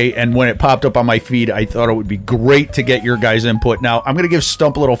today, and when it popped up on my feed, I thought it would be great to get your guys' input. Now, I'm going to give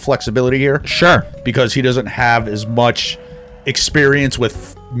Stump a little flexibility here. Sure. Because he doesn't have as much experience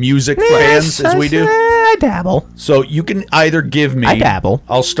with music fans as we do. I dabble. So you can either give me... I dabble.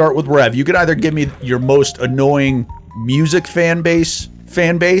 I'll start with Rev. You can either give me your most annoying music fan base,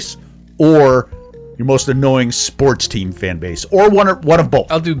 or your most annoying sports team fan base, or one of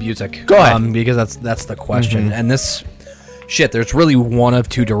both. I'll do music. Go ahead. Because that's the question. And this shit, there's really one of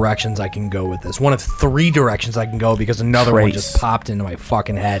two directions I can go with this. One of three directions I can go because another one Trace. just popped into my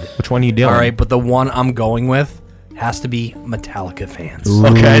fucking head. Which one are you doing? All right, but the one I'm going with has to be Metallica fans.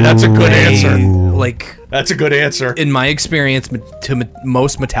 Okay, that's a good answer. Like, That's a good answer. in my experience,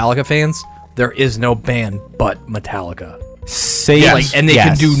 most Metallica fans, there is no band but Metallica. Say Yes. Like, and they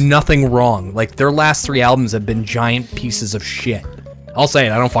yes. can do nothing wrong. Like, their last three albums have been giant pieces of shit. I'll say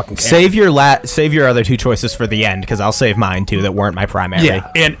it. I don't fucking care. Save your other two choices for the end because I'll save mine too that weren't my primary. Yeah.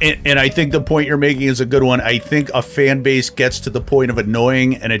 And I think the point you're making is a good one. I think a fan base gets to the point of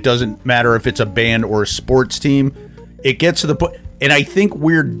annoying, and it doesn't matter if it's a band or a sports team. It gets to the point, and I think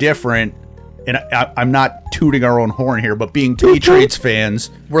we're different. And I'm not tooting our own horn here, but being Patriots fans,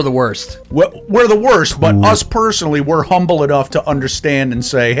 We're the worst. we're the worst. But us personally, we're humble enough to understand and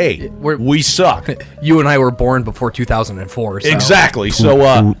say, "Hey, we suck." You and I were born before 2004. So. Exactly.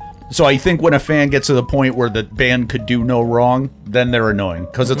 So I think when a fan gets to the point where the band could do no wrong, then they're annoying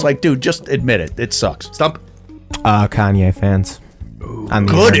because it's like, dude, just admit it. It sucks. Stump. Kanye fans. On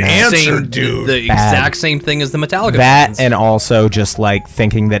the Good internet. answer, Same, dude. The Bad. exact same thing as the Metallica That fans. and also just like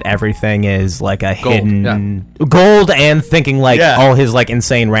thinking that everything is like a Gold, hidden gold, and thinking like Yeah. all his like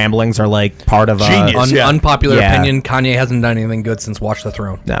insane ramblings are like part of Genius. Yeah. Unpopular Yeah. opinion, Kanye hasn't done anything good since Watch the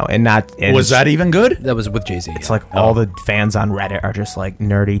Throne. No, and not and Was that even good? That was with Jay-Z. It's like all the fans on Reddit are just like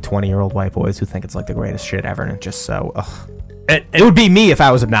nerdy 20-year-old white boys who think it's like the greatest shit ever, and it's just so. Ugh. It would be me if I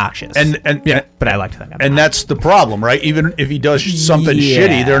was obnoxious. But I liked that. And that's the problem, right? Even if he does something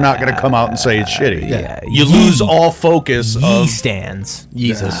shitty, they're not going to come out and say it's shitty. Yeah. You lose all focus Yee of stands.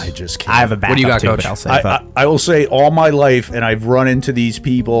 Jesus. I just can't. I have a backup What do you got, too, Coach? but I'll save up. I will say all my life, and I've run into these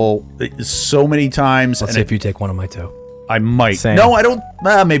people so many times. Let's and see if you take one of my two. I might. Same. No, I don't.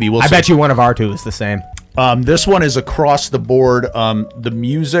 Maybe we'll. I see. bet you one of our two is the same. This one is across the board. The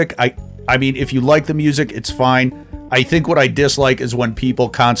music, I mean, if you like the music, it's fine. I think what I dislike is when people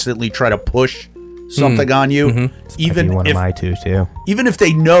constantly try to push something on you, Might even be one if of my two too. even if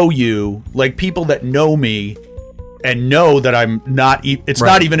they know you, like people that know me and know that I'm not. It's not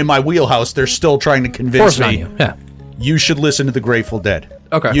Right. even in my wheelhouse. They're still trying to convince Force on me. you. Yeah. You should listen to the Grateful Dead.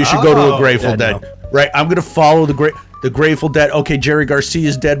 Okay. You should go to a Grateful yeah, Dead. no. Right. I'm gonna follow the Grateful Dead. Okay, Jerry Garcia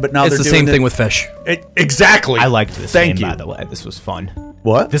is dead, but now It's they're the doing same the- thing with Fish. Exactly. I liked this Thank game, you. by the way. This was fun.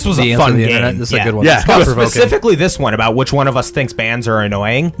 What? This was The a answer fun to the game. internet. This is a good one. Yeah. It's No, thought-provoking. Specifically this one about which one of us thinks bands are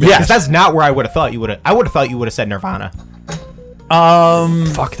annoying. Yes. Because that's not where I would have thought you would have. I would have thought you would have said Nirvana.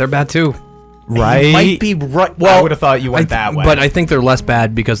 Fuck, they're bad too. Right? You might be right. I Well, would have thought you went that way. But I think they're less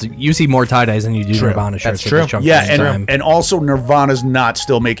bad because you see more tie-dyes than you do Nirvana shirts. That's at true. this chunk yeah, of time. and also Nirvana's not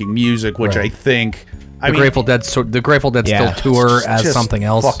still making music, which Right. I think. the Grateful Dead Yeah. still tour as just something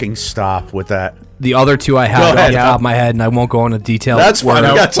else. Fucking stop with that. The other two I Go have off ahead. the top of my head, and I won't go into detail. That's fine. were,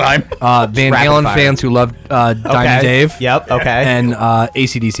 I got time. Van Rapid Halen fire. fans who love Diamond Okay. Dave. Yep, okay. And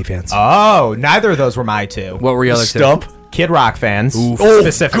AC/DC fans. Oh, neither of those were my two. What were the other Stump. Kid Rock fans. Oh,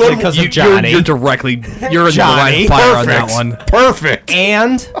 Specifically good. because two? of Johnny. You're directly. You're in Johnny. the line of fire Perfect. on that one. Perfect.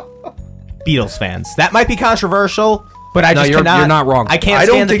 and Beatles fans. That might be controversial, but I No, just you're cannot. not wrong. I can't I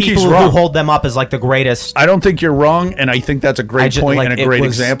don't stand the think he's people who wrong. hold them up as like the greatest. I don't think you're wrong, and I think that's a I great just, point like, and a it great was-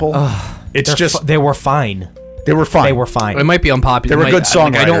 example. It's They're just they were fine. They were fine. They were fine. It might be unpopular. They were good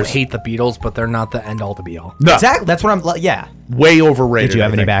songwriters. I don't hate the Beatles, but they're not the end all to be all. No. Exactly. That's what I'm. Yeah. Way overrated. Did you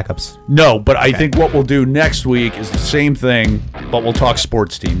have I any think. backups? No, but I think what we'll do next week is the same thing, but we'll talk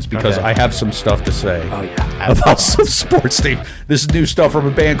sports teams because I have some stuff to say about some sports teams. This is new stuff from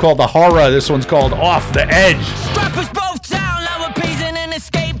a band called The Horror. This one's called Off the Edge. Strap us both down, lower peas in an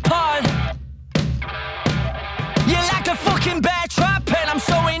escape pod. You're like a fucking bear trap, and I'm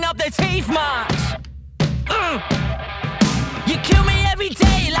showing up the teeth marks. You kill me every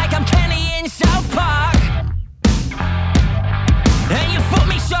day like I'm Kenny in South Park. And you foot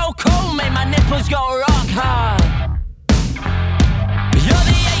me so cold, made my nipples go rock hard. You're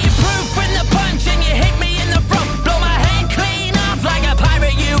the 80 proof in the punch, and you hit me in the throat. Blow my hand clean off like a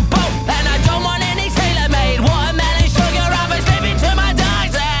pirate U-boat. And I don't want any tailor-made watermelon sugar. I'm a slip into my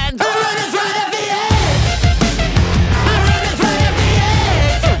dog's hand. I run us right at the edge. I run us right at the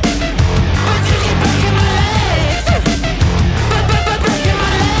edge. But you keep breaking my legs. But breaking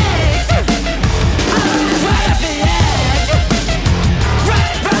my legs. I run us right at the edge.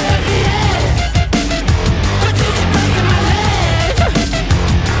 Right at the edge. But you keep breaking my legs.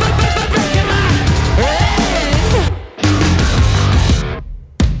 But breaking my legs.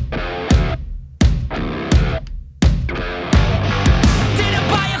 Didn't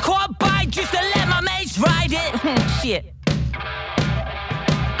buy a quad bike just to let my mates ride it. Shit.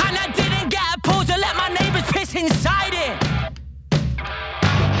 And I didn't get a pool to let my neighbors piss inside it.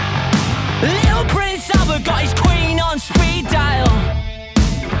 Little Prince Albert got his queen on speed dial.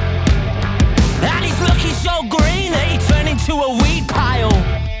 And he's looking so green that he turned into a weed pile.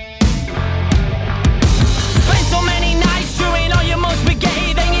 Spent so many nights chewing all your most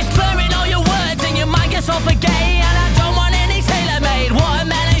spaghetti, then you're slurring all your words and your mind gets all forgetty. And I don't want any tailor-made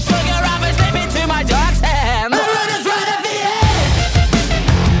watermelon sugar. I'm a slip into my dog's hand. I run us right at the edge.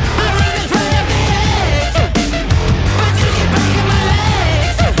 I run us right at the edge. But you keep breaking my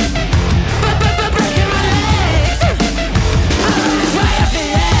legs. But breaking my legs. I run us right at the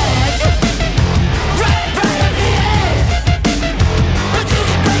edge. Right at the edge. But you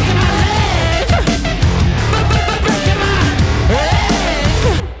keep breaking my legs. But breaking my legs.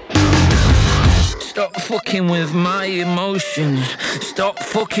 Stop fucking with my emotions. Stop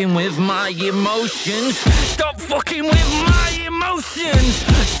fucking with my emotions. Stop fucking with my emotions.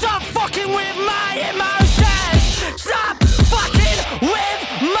 Stop fucking with my emotions. Stop fucking with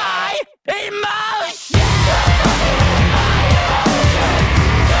my emotions.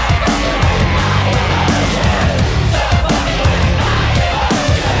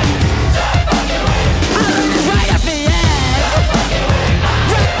 Right at the edge.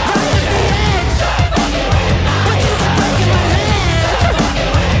 Right at the edge. But you keep breaking my legs.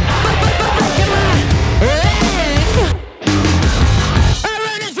 But breaking my legs. I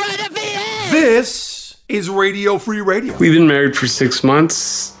run us right at the edge. This is Radio Free Radio. We've been married for 6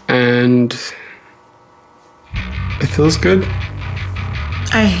 months, and it feels good.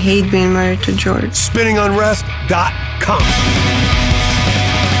 I hate being married to George. SpinningOnRest.com.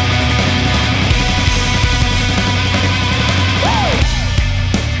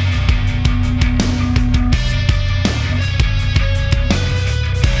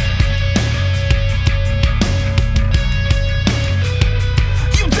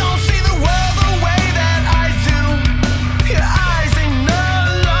 You don't see the world the way that I do. Your eyes, they no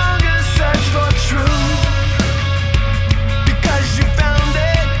longer search for truth. Because you found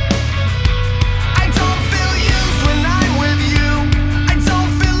it. I don't feel used when I'm with you.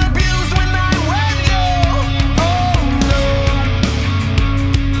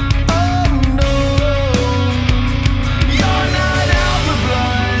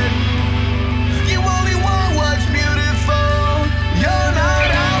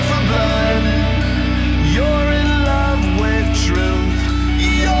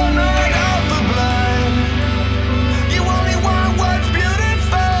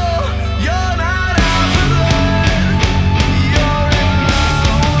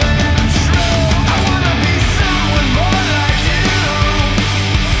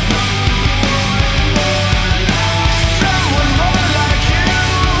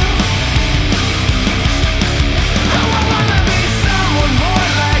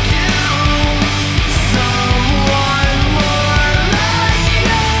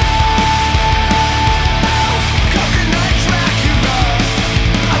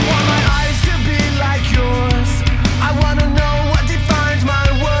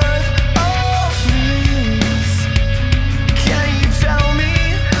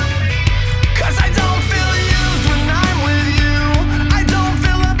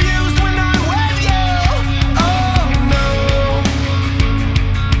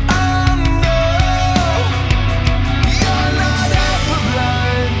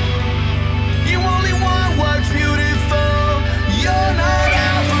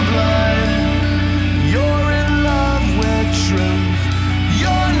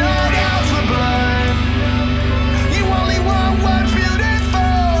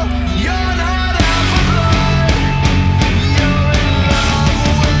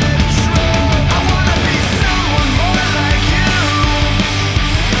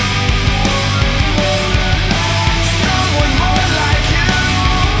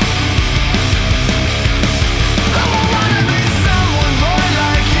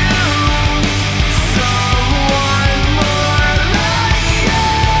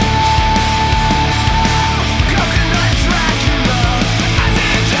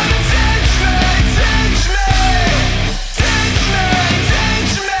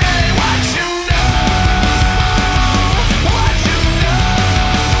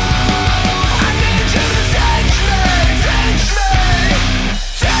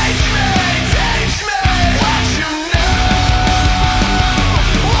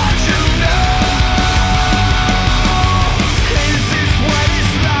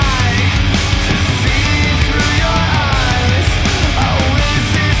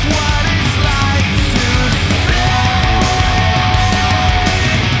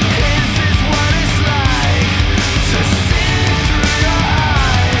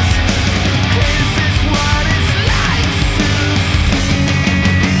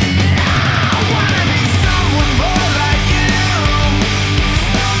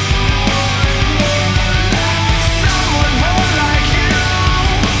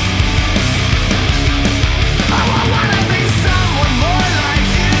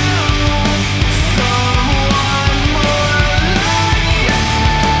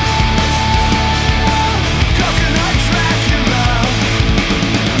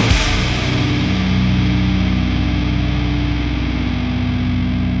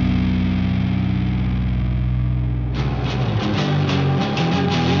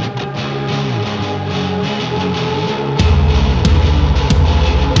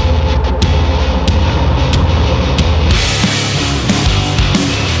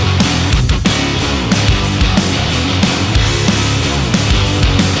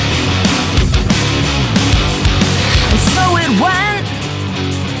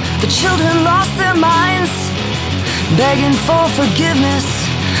 begging for forgiveness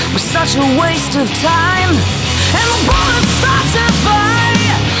was such a waste of time. And the bullets start to fly,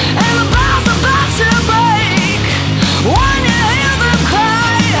 and the bars about to break. When you hear them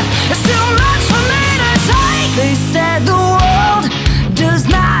cry, it's too much for me to take. They said the world does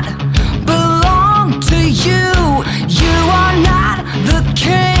not belong to you. You are not the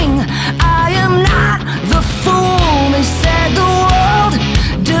king, I am not the fool. They said the world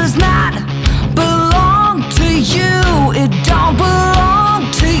does not belong to you. It don't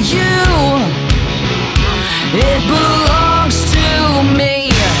belong to you. It belongs to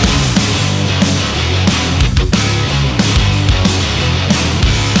me.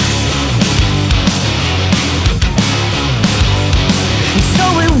 And so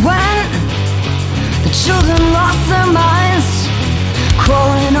it went. The children lost their minds,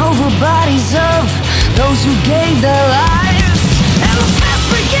 crawling over bodies of those who gave their lives. And the fists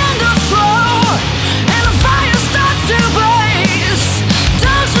began to throw, and the fire starts to blaze.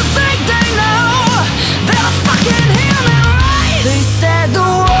 Don't you think they know they're fucking human race? They said the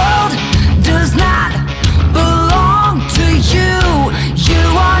world does not belong to you. You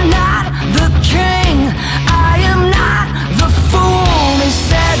are not the king, I am not the fool. They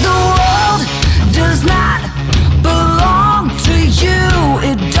said the world does not belong to you.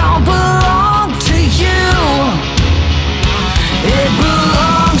 It don't belong to you. It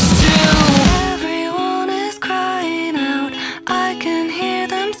belongs to everyone is crying out. I can hear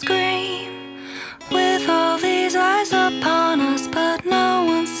them scream. With all these eyes upon us, but no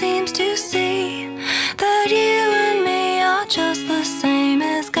one seems to see that you and me are just the same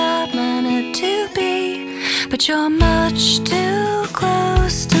as God meant it to be. But you're much too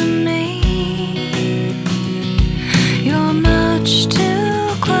close to me. You're much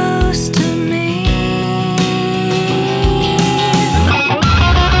too close to me.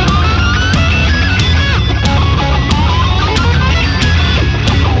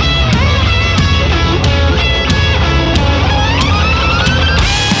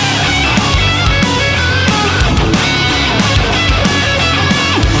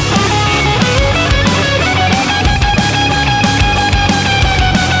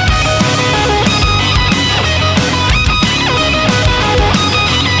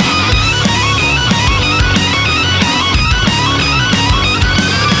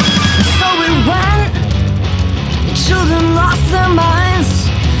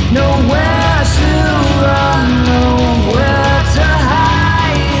 Nowhere to run, nowhere to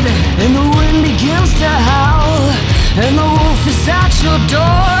hide. And the wind begins to howl, and the wolf is at your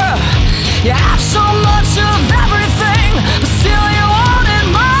door. You have so much of everything, but still you wanted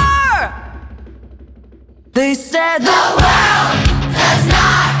more. They said the world does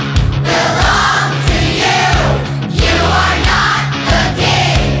not belong to you. You are not the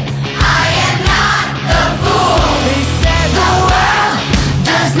king, I am not the fool. They said the world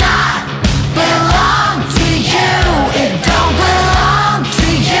does not belong to you. It don't belong to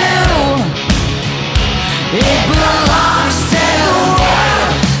you. It belongs to the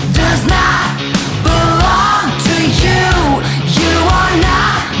world. Does not belong to you. You are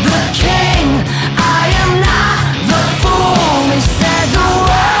not the king, I am not the fool. They said the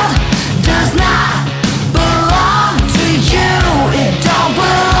world does not belong to you. It don't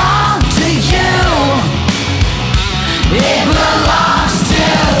belong to you. It belongs to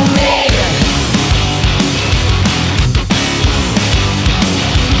me.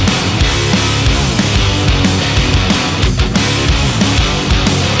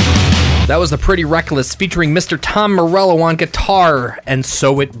 That was The Pretty Reckless featuring Mr. Tom Morello on guitar, and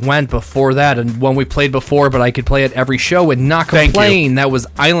So It Went before that, and one we played before, but I could play it every show and not complain. That was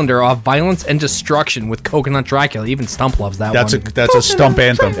Islander off Violence and Destruction with Coconut Dracula. Even Stump loves that one. That's a Stump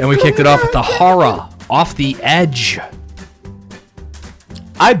anthem. And we kicked it off with the Horror, Off the Edge.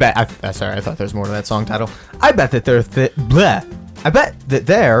 I bet. Sorry, I thought there was more to that song title. I bet that I bet that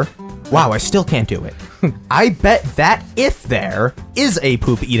there. Wow, I still can't do it. I bet that if there is a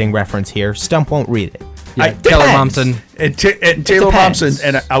poop eating reference here, Stump won't read it. Yeah, Taylor Momsen. And Taylor Momsen,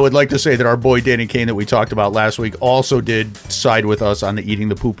 and I would like to say that our boy Danny Kane that we talked about last week also did side with us on the eating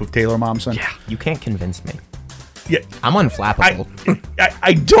the poop of Taylor Momsen. Yeah, you can't convince me. Yeah, I'm unflappable.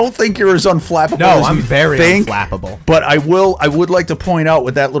 I don't think you're as unflappable no, as I'm you very think, unflappable. But I would like to point out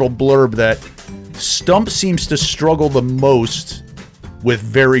with that little blurb that Stump seems to struggle the most with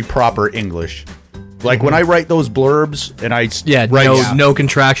very proper English. Like when I write those blurbs and I write no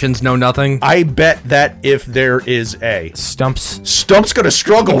contractions, no nothing. I bet that if there is a Stump's gonna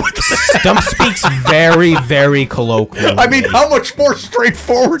struggle with this. Stump speaks very, very colloquially. I mean, how much more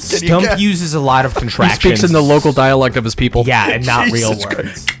straightforward can you Stump get? uses a lot of He contractions. speaks in the local dialect of his people. Yeah, and not Jesus real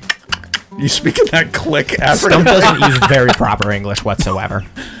words. You speaking that click after? Stump doesn't use very proper English whatsoever.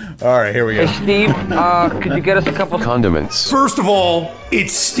 All right, here we go. Hey, Steve, could you get us a couple condiments? First of all,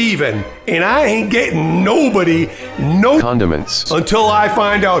 it's Steven, and I ain't getting nobody no condiments until I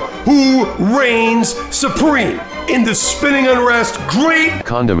find out who reigns supreme in the Spinning Unrest Great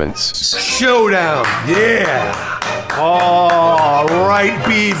Condiments Showdown. Yeah. All right,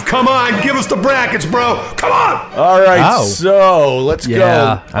 Beef. Come on, give us the brackets, bro. Come on. All right, so let's go.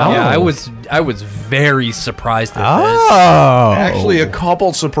 Yeah, I was very surprised at this. Actually, a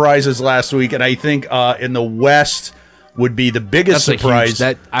couple surprises last week, and I think in the West would be the biggest surprise.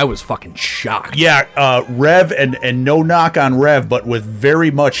 That I was fucking shocked. Yeah, Rev, and no knock on Rev, but with very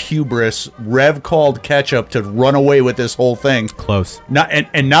much hubris, Rev called Ketchup to run away with this whole thing. Close. Not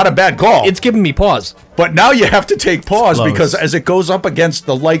and not a bad call. It's giving me pause. But now you have to take pause Close. because as it goes up against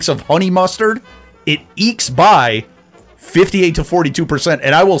the likes of Honey Mustard, it ekes by 58 to 42%.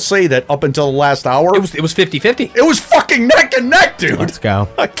 And I will say that up until the last hour, It was 50-50. it was fucking neck and neck, dude. Let's go.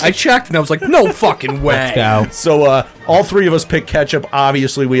 I checked and I was like, no fucking way. Let's go. So all three of us picked Ketchup.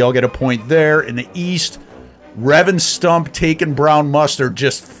 Obviously, we all get a point there. In the East, Rev and Stump taking Brown Mustard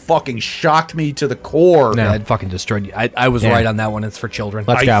just fucking shocked me to the core. Yeah, it fucking destroyed you. I was right on that one. It's for children.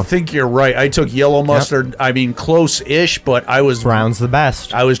 Let's I go. think you're right. I took Yellow Mustard. I mean, close-ish, but I was Brown's the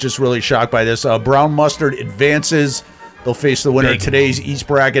best. I was just really shocked by this. Brown Mustard advances. They'll face the winner of today's East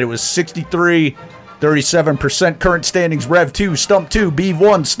bracket. It was 63, 37% current standings. Rev 2, Stump 2, Beeve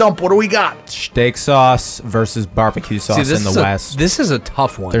 1. Stump, what do we got? Steak sauce versus barbecue sauce in the West. This is a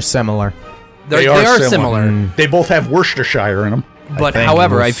tough one. They're similar. They are similar. They both have Worcestershire in them. But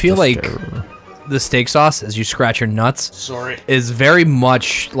however, I feel like the steak sauce, as you scratch your nuts, is very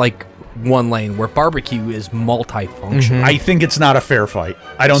much like one lane, where barbecue is multifunctional. I think it's not a fair fight.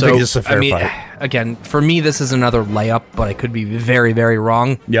 I don't think it's a fair fight. Again, for me, this is another layup, but I could be very, very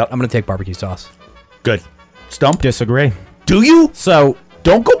wrong. Yep. I'm going to take barbecue sauce. Good. Stump? Disagree. Do you? So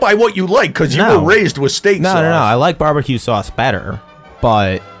don't go by what you like, because you were raised with steak sauce. No. I like barbecue sauce better,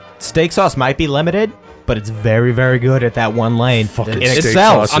 but steak sauce might be limited, but it's very, very good at that one lane. It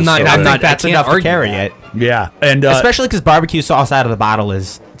sells. I'm not. That's enough to carry it. Yeah, and especially because barbecue sauce out of the bottle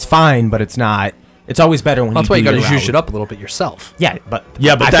it's fine, but it's not. It's always better when that's you why you got to zhuzh juice it up a little bit yourself. Yeah, but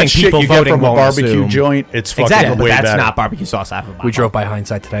that think shit people you get voting from a won't barbecue assume- joint, it's fucking exactly, but way that's better. not barbecue sauce out of a bottle. We drove by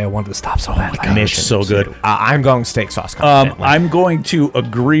Hindsight today. I wanted to stop so bad. It's so good. I'm going steak sauce. confidently. I'm going to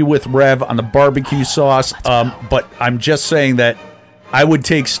agree with Rev on the barbecue sauce, but I'm just saying that I would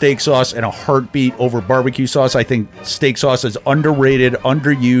take steak sauce in a heartbeat over barbecue sauce. I think steak sauce is underrated,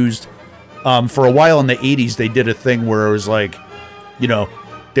 underused. For a while in the 80s, they did a thing where it was like,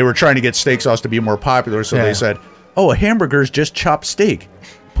 they were trying to get steak sauce to be more popular, so they said, a hamburger's just chopped steak.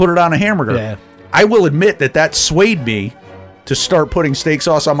 Put it on a hamburger. Yeah. I will admit that swayed me to start putting steak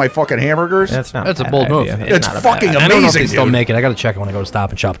sauce on my fucking hamburgers. That's not. That's a bad bold move. idea. It's not a fucking bad amazing. I don't know if they still dude. make it. I got to check it when I go to Stop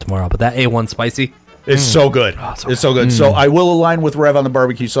and Shop tomorrow. But that A1 spicy, It's so good. so It's so good. So I will align with Rev on the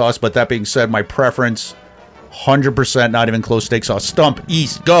barbecue sauce, but that being said, my preference, 100%, not even close, steak sauce. Stump,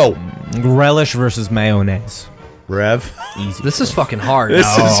 East, go. Relish versus mayonnaise. Rev. Easy. this is fucking hard. This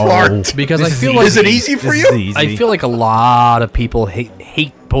is hard. Because This I is feel easy. like Is it easy for This you? is easy. I feel like a lot of people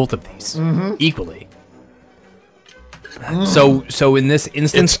hate both of these equally. So in this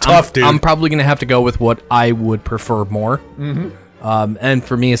instance, It's tough, dude. I'm probably going to have to go with what I would prefer more. And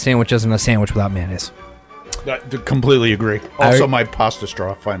for me, a sandwich isn't a sandwich without mayonnaise. I completely agree. Also, my pasta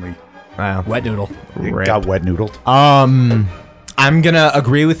straw finally Wow. Wet noodle. got wet noodled. I'm gonna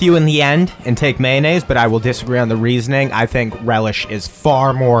agree with you in the end and take mayonnaise, but I will disagree on the reasoning. I think relish is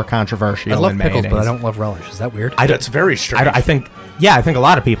far more controversial I love than pickles, mayonnaise. but I don't love relish. Is that weird? That's very strange. I think a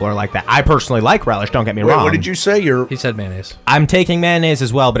lot of people are like that. I personally like relish. Don't get me Wait, wrong. what did you say? He said mayonnaise. I'm taking mayonnaise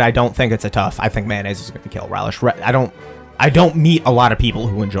as well, but I don't think it's a tough. I think mayonnaise is going to kill relish. I don't meet a lot of people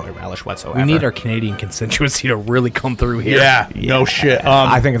who enjoy relish whatsoever. We need our Canadian constituency to really come through here. Yeah, no shit.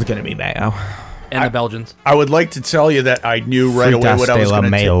 I think it's going to be mayo. And the Belgians. I would like to tell you that I knew right away what I was Fritas de la going to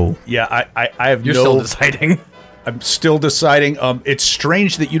mayo. do. Yeah, I have You're no... still deciding. I'm still deciding. It's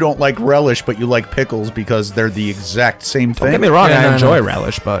strange that you don't like relish, but you like pickles because they're the exact same thing. Don't get me wrong, Yeah, I no, enjoy no.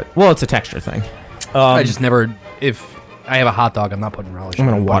 relish, but it's a texture thing. I just never. If I have a hot dog, I'm not putting relish. I'm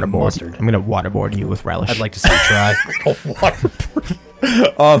going to putting waterboard. mustard. I'm going to waterboard you with relish. I'd like to see you try.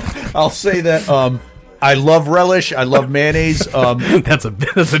 I'll say that I love relish. I love mayonnaise. That's a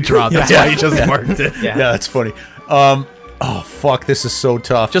draw. That's why you just marked it. Yeah, that's funny. Oh fuck, this is so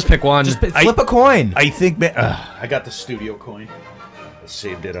tough. Just pick one. Just flip a coin. I think I got the studio coin.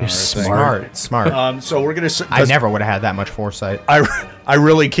 saved it on You're our smart. Smart. So we're gonna. I never would have had that much foresight. I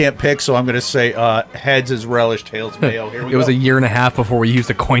really can't pick, so I'm gonna say heads is relish, tails mayo. Here we go. It was a year and a half before we used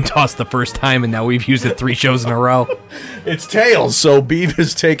a coin toss the first time, and now we've used it 3 shows in a row. It's tails, so Beef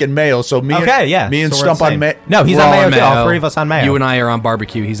is taking mayo. So me, me and So we're Stump the on same. mayo. No, he's on mayo too. All 3 of us on mayo. You and I are on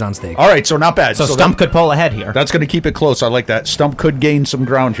barbecue. He's on steak. All right, so not bad. So Stump could pull ahead here. That's gonna keep it close. I like that. Stump could gain some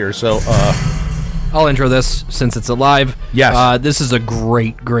ground here. So. I'll intro this since it's a live. Yes. This is a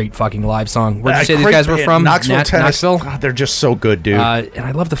great fucking live song. Where'd you say these guys were from? Knoxville, Tennessee. Knoxville? God, they're just so good, dude. And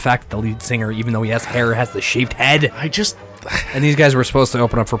I love the fact that the lead singer, even though he has hair, has the shaved head. And these guys were supposed to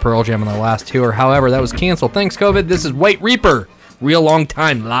open up for Pearl Jam on their last tour. However, that was canceled. Thanks, COVID. This is White Reaper. Real long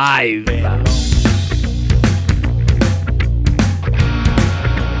time live.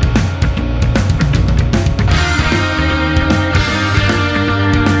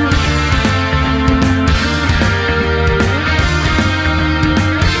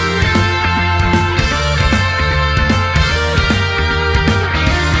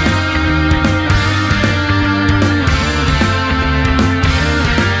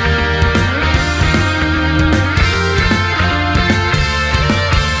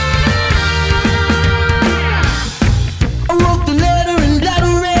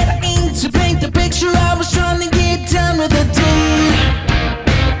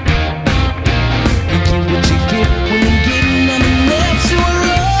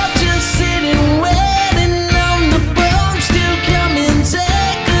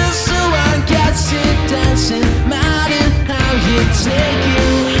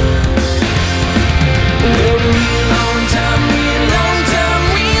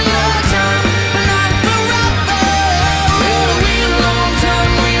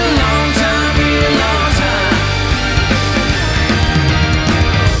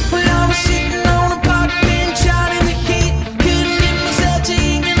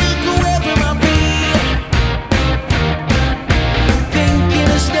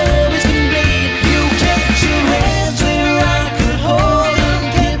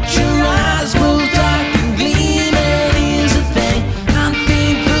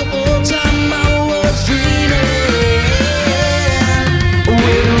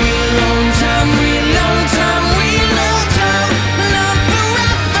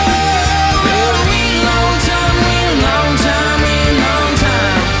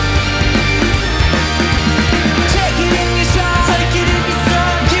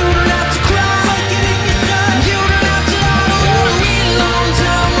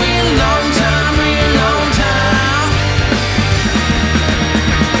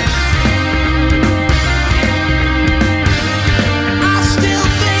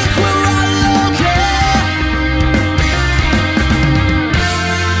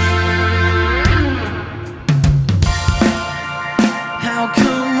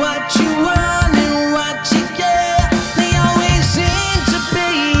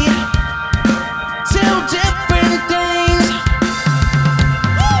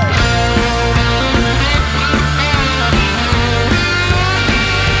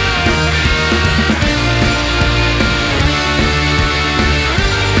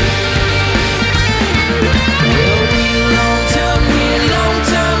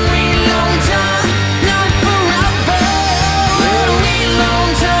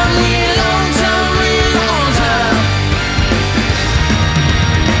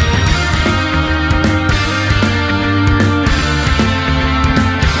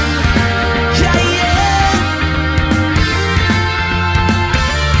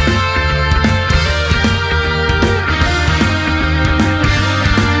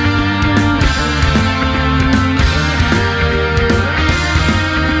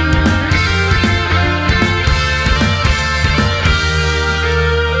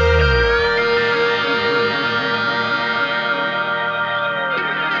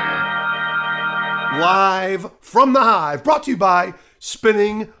 Live from the Hive, brought to you by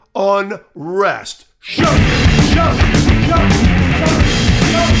Spinning Unrest.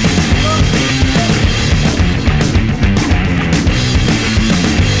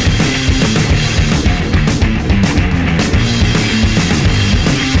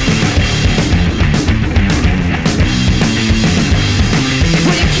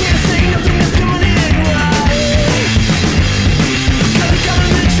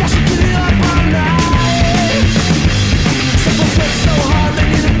 So hard they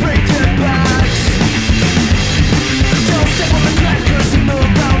need to break their backs. Don't step on the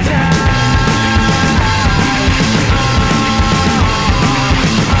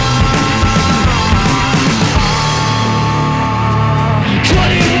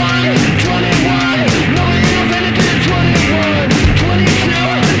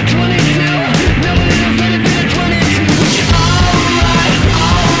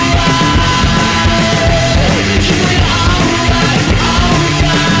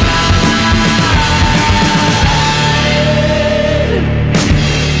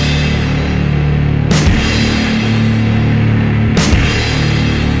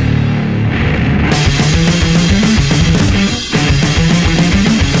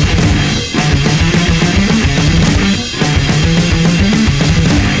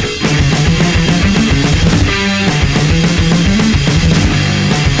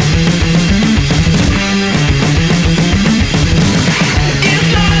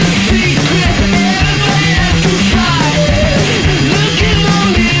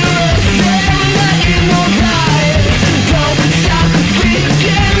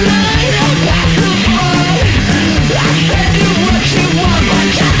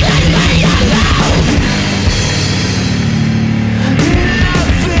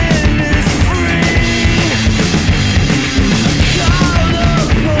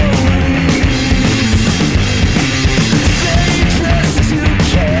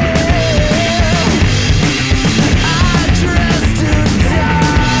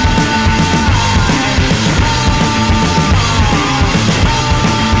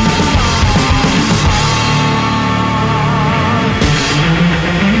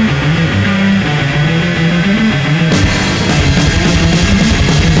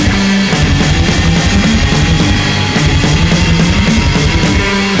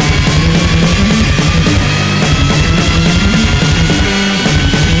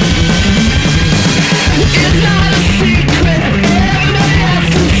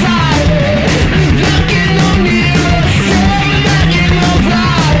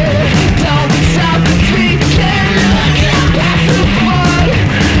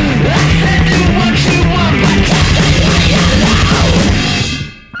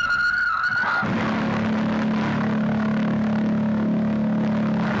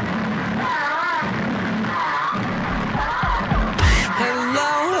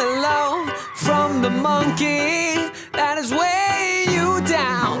monkey that is weighing you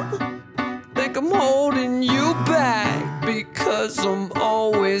down. Think I'm holding you back because I'm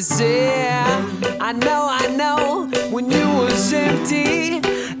always there. I know, when you was empty,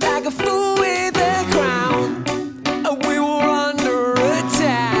 like a fool with a crown. We were under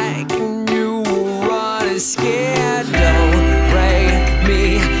attack and you were running scared. Don't break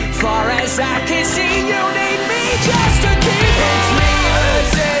me, far as I can see, you need me just to keep it's me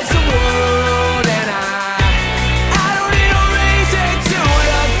versus the world, and I don't need a reason to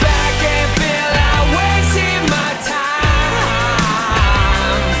look back and feel I wasted my time.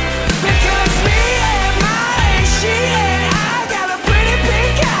 Because me and my she and I got a pretty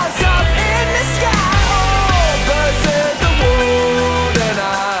big house up in the sky. Oh, versus the world,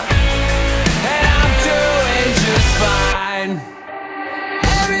 and I'm doing just fine.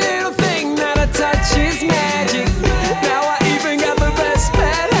 Every little thing that I touch is magic. Now I even got the best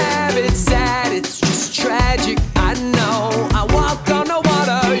bad habits. Sad, it's just tragic. I know. I walk on the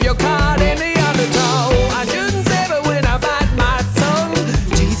water, you're caught in the undertow. I shouldn't say, but when I bite my tongue,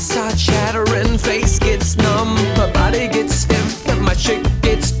 teeth start chattering, face gets numb, my body gets stiff, and my chick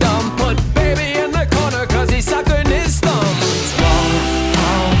gets dumb. Put baby in the corner, cause he's sucking his thumb. It's wrong,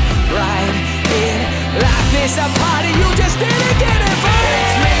 all right, life is a party, you just didn't get it for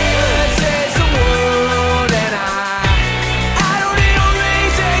it's me versus the world, and I don't need a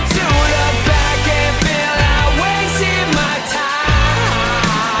reason to look back and feel I wasted my time.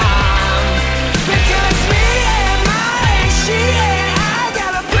 Because me and my she and I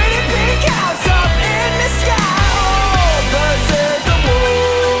got a pretty big house up in the sky. Oh, versus the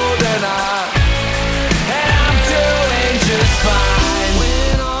world, and I'm doing just fine.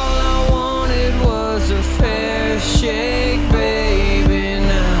 When all I wanted was a fair shake, baby,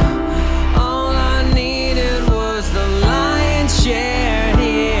 now all I needed was the lion's share.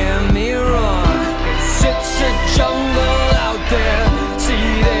 Hear me roar, 'cause it's a jungle out there. See,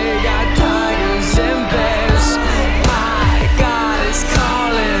 they got tigers and bears. My God is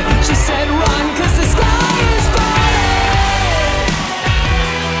calling. She said run, 'cause the sky is falling.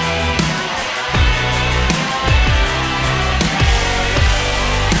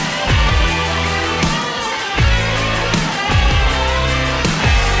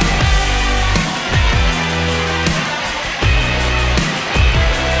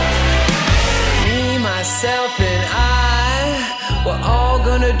 Me, myself, and I, we're all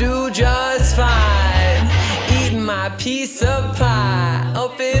gonna do just fine. Eating my piece of pie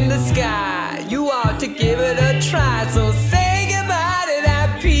up in the sky. You ought to give it a try. So say goodbye to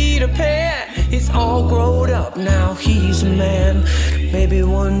that Peter Pan. He's all grown up now, he's a man. Maybe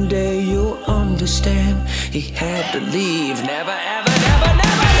one day you'll understand. He had to leave, never, ever, never,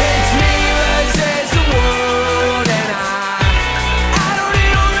 never. It's me versus the world, and I don't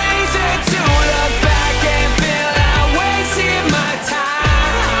need a reason to look back and feel I wasted my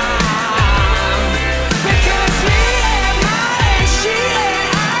time. Because me and my she and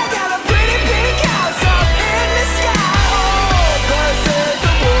I got a pretty big house up in the sky. Oh, versus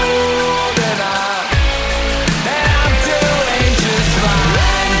the world, and I'm doing just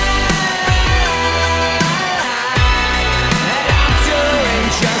fine. And I'm doing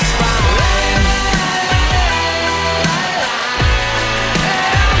just fine.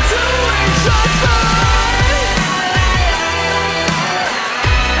 And I'm doing just fine.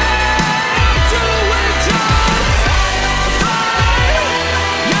 I'm doing just fine.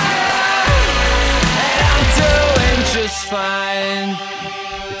 Yeah. And I'm doing just fine.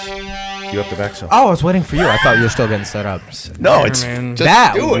 You have to back some. Oh, I was waiting for you. I thought you were still getting set up. No, it's man. just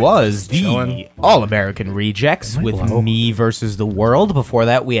That do it. was the All-American Rejects with Me versus the World. Before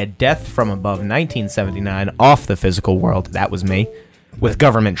that, we had Death from Above 1979 off the Physical World. That was me with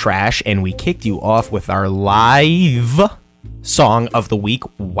Government Trash. And we kicked you off with our live song of the week,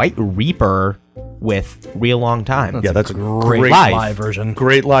 White Reaper with Real Long Time. Yeah, that's a Great great live version.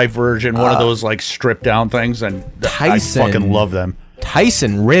 Great live version. One of those like stripped down things, and Tyson- I fucking love them.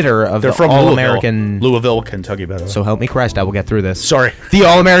 Tyson Ritter of They're the from All-American... Louisville, Kentucky, by the way. So help me Christ, I will get through this. Sorry. The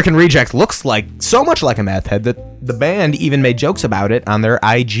All-American Rejects looks like so much like a meth head that the band even made jokes about it on their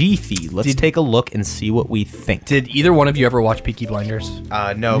IG feed. Let's take a look and see what we think. Did either one of you ever watch Peaky Blinders?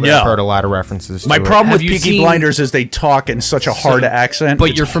 No, but I've heard a lot of references to My it. problem with Have you Peaky seen- Blinders is they talk in such a hard accent. But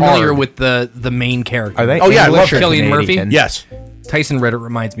It's you're familiar hard. with the main character. Are they Oh, yeah, I English love or Cillian Murphy? Canadian? Yes. Tyson Ritter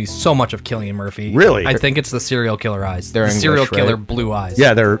reminds me so much of Cillian Murphy. Really? I think it's the serial killer eyes. They're the English, serial killer right? blue eyes.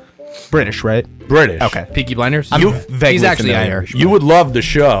 Yeah, they're British, right? British. Okay. Peaky Blinders. I'm vaguely He's actually familiar. Irish. You would love the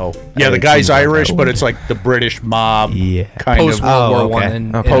show. Yeah, the it guy's seems like Irish, I but would. it's like the British mob Yeah. kind Post of. World Oh, War okay.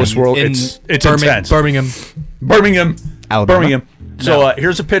 One. Okay. Post-world, it's intense. Birmingham. Birmingham. Alabama? Birmingham. So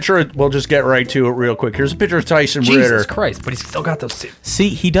here's a picture. We'll just get right to it real quick. Here's a picture of Tyson Jesus Ritter. Christ, but he's still got those. See,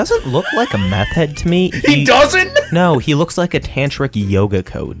 he doesn't look like a meth head to me. He doesn't? No, he looks like a tantric yoga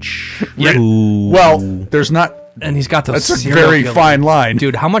coach. Yeah. Who- Well, there's not. And he's got those. That's a very fine line.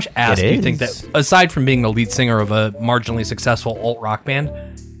 Dude, how much ass It do you think is. that, aside from being the lead singer of a marginally successful alt rock band,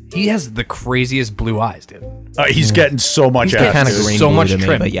 he has the craziest blue eyes, dude. He's getting so much getting ass. kind of dude. green so blue much to me,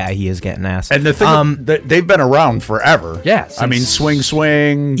 trim. but yeah, he is getting ass. And the thing, they've been around forever. Yeah, I mean, since-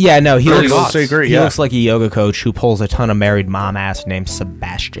 swing. yeah, no, he Early looks, aughts. he looks like a yoga coach who pulls a ton of married mom ass named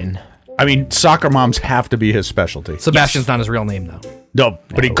Sebastian. I mean, soccer moms have to be his specialty. Sebastian's not his real name, though. No,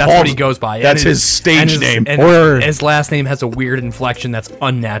 but he That's calls what he goes by. That's And his stage and his- name. And Or- his last name has a weird inflection that's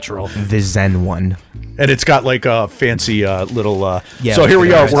unnatural. The Zen one. And it's got like a fancy little. Yeah. So here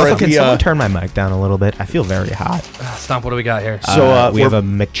we are. We're Also, at can the. someone turn my mic down a little bit? I feel very hot. Stomp, what do we got here? So we have we're- a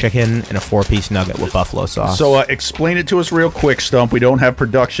McChicken and a 4-piece nugget with buffalo sauce. So explain it to us real quick, Stump. We don't have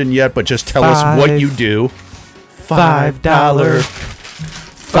production yet, but just tell us what you do.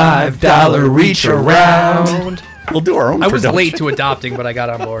 $5 reach around. We'll do our own. I was production. late to adopting, but I got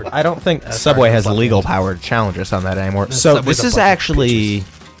on board. I don't think That's Subway right, has fuck legal it. power to challenge us on that anymore. So Subway's this a is bunch of actually,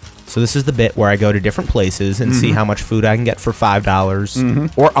 so this is the bit where I go to different places and see how much food I can get for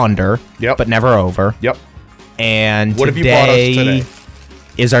 $5 or under, Yep. but never over. Yep. And What have you bought us today?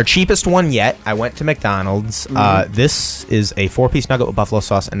 is our cheapest one yet. I went to McDonald's. This is a 4-piece nugget with buffalo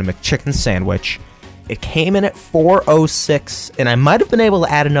sauce and a McChicken sandwich. It came in at $4.06, and I might have been able to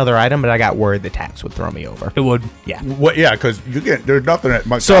add another item, but I got worried the tax would throw me over. It would. Yeah. What? Yeah, because you get there's nothing at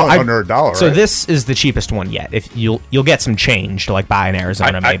McDonald's So under $1. So right? this is the cheapest one yet. If you'll get some change to like buy in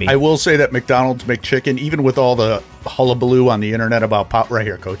Arizona, maybe. I will say that McDonald's McChicken, even with all the hullabaloo on the internet about pop, right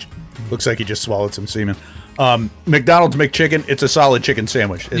here, Coach. Looks like he just swallowed some semen. McDonald's McChicken, it's a solid chicken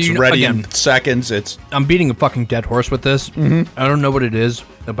sandwich. It's You know, ready again- in seconds. It's I'm beating a fucking dead horse with this. I don't know what it is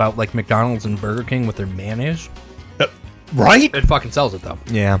about like McDonald's and Burger King with their mayonnaise. right. It fucking sells it though.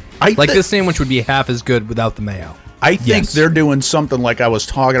 yeah. Like this sandwich would be half as good without the mayo. I think Yes. they're doing something like I was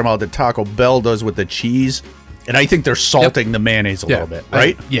talking about that Taco Bell does with the cheese, and I think they're salting the mayonnaise a little bit,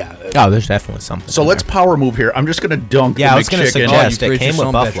 right? Yeah. Oh, there's definitely something. So in let's there. power move here. I'm just gonna dunk. Yeah, the I was gonna McChicken. suggest you it crazy came with son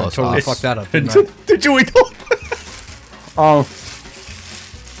of a bitch. buffalo I totally sauce. fucked that up. didn't I? Did you eat?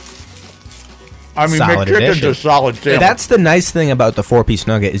 I mean, Solid McChicken's addition. a solid sandwich. That's the nice thing about the 4-piece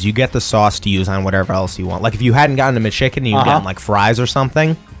nugget is you get the sauce to use on whatever else you want. Like if you hadn't gotten a McChicken, you'd gotten like fries or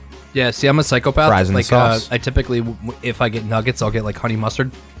something. Yeah, see, I'm a psychopath. Fries and like, sauce. I typically, if I get nuggets, I'll get like honey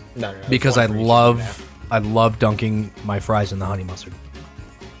mustard. Because I love dunking my fries in the honey mustard.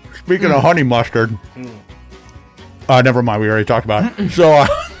 Speaking of honey mustard, never mind. We already talked about it. So,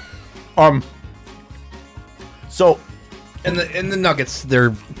 so And the nuggets,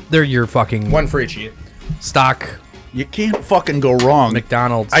 they're your fucking for each. stock you can't fucking go wrong.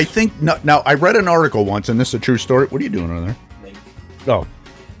 McDonald's. I think now I read an article once, and this is a true story. What are you doing over there?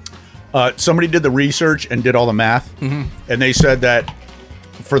 Oh, somebody did the research and did all the math, and they said that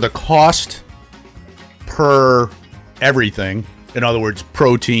for the cost per everything, in other words,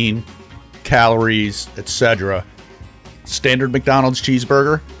 protein, calories, etc., standard McDonald's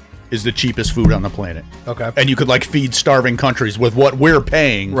cheeseburger is the cheapest food on the planet. Okay. And you could like feed starving countries with what we're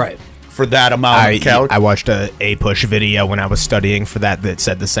paying Right. for that amount of calories. I watched a push video when I was studying for that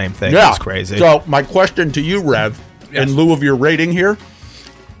said the same thing. Yeah. It's crazy. So my question to you, Rev, in lieu of your rating here,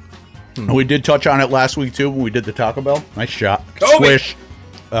 we did touch on it last week too when we did the Taco Bell. Nice shot. Kobe. Swish.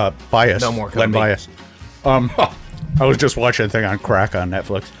 Bias. No more Glenn Kobe. Bias. I was just watching a thing on Crack on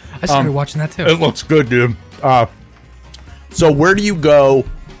Netflix. I started watching that too. It looks good, dude. So where do you go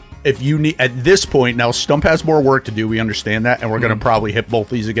if you need at this point? Now Stump has more work to do. We understand that, and we're going to probably hit both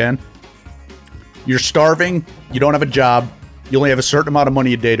these again. You're starving. You don't have a job. You only have a certain amount of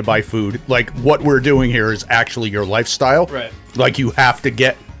money a day to buy food. Like what we're doing here is actually your lifestyle. Right. Like you have to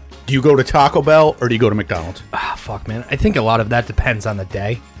get. Do you go to Taco Bell or do you go to McDonald's? Ah, fuck, man. I think a lot of that depends on the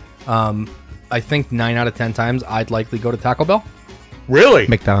day. I think 9 out of 10 times I'd likely go to Taco Bell. Really?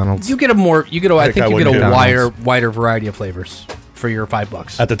 McDonald's. You get a more, you get a, I think think I you would get a do. wider variety of flavors for your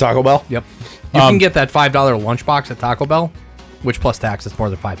 $5. At the Taco Bell? Yep. You can get that $5 lunchbox at Taco Bell, which plus tax is more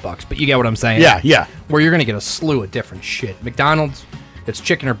than $5. But you get what I'm saying? Yeah, yeah. Where you're gonna get a slew of different shit. McDonald's, it's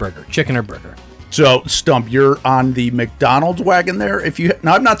chicken or burger. Chicken or burger. So Stump, you're on the McDonald's wagon there. If you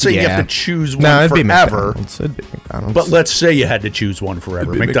now, I'm not saying you Yeah. have to choose one No, it'd be forever. McDonald's. It'd be McDonald's. But let's say you had to choose one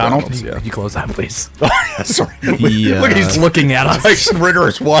forever. McDonald's? Could you close that, please? Sorry. Yeah. Look, he's Looking at us. Tyson Ritter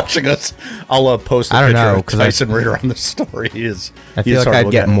is watching us. I'll post a I don't picture know, of 'cause I- Tyson Ritter on the story. He is. I he feel is like hard to I'd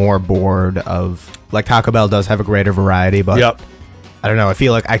look get at. more bored of like Taco Bell does have a greater variety, but Yep. I don't know. I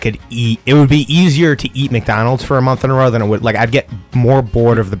feel like I could eat. It would be easier to eat McDonald's for a month in a row than it would. Like, I'd get more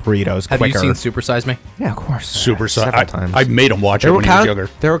bored of the burritos quicker. Have you seen Super Size Me? Yeah, of course. Super Size. Several times. I made him watch it when he was younger.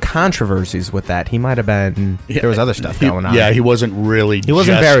 There were controversies with that. He might have been. There was other stuff going on. Yeah, he wasn't really. He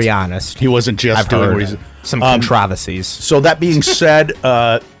wasn't very honest. He wasn't just I've doing heard what he's. some controversies. So that being said,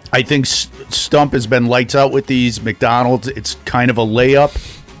 I think Stump has been lights out with these McDonald's. It's kind of a layup.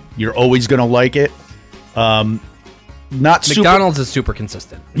 You're always going to like it. Not McDonald's is super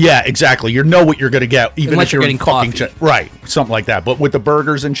consistent. Yeah, exactly. You know what you're going to get, even Unless if you're getting fucking coffee. right, something like that. But with the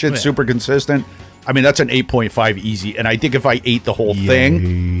burgers and shit, super consistent. I mean, that's an 8.5 easy. And I think if I ate the whole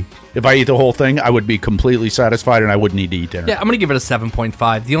thing, I would be completely satisfied and I wouldn't need to eat dinner. Yeah, I'm going to give it a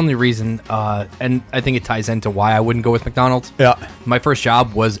 7.5. The only reason, and I think it ties into why I wouldn't go with McDonald's. Yeah. My first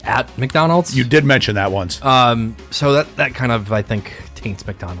job was at McDonald's. You did mention that once. So that kind of, I think, taints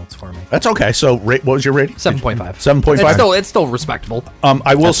McDonald's for me. That's okay. So what was your rating? 7.5. 7.5? It's still respectable.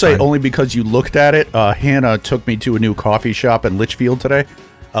 I will That's say, fine. only because you looked at it, Hannah took me to a new coffee shop in Litchfield today.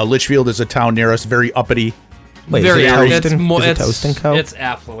 Litchfield is a town near us, very uppity. Wait, Very is affluent. it Toast and Co? It's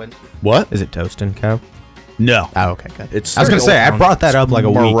affluent. What? Is it Toast and Co? No. Oh, okay, good. It's I was going to say, I brought that up like a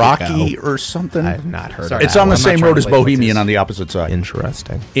week Meraki ago. or something. I have not heard Sorry. of It's that on the one. same road as Bohemian on the opposite side.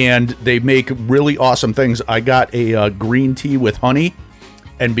 Interesting. And they make really awesome things. I got a green tea with honey,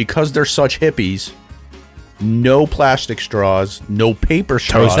 and because they're such hippies, no plastic straws, no paper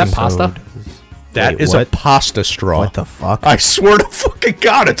straws. Is that pasta? That Wait, is what? a pasta straw. What the fuck? I swear to fucking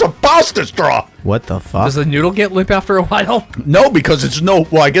God, it's a pasta straw. What the fuck? Does the noodle get limp after a while? No, because it's no.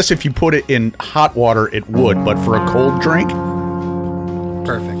 Well, I guess if you put it in hot water, it would. But for a cold drink,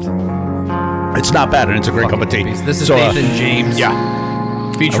 Perfect. it's not bad, and it's a great cup of tea. This is So, Nathan James.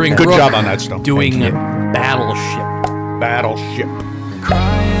 Yeah, Featuring good Brooke job on that stuff. doing Thank you. Battleship. Battleship.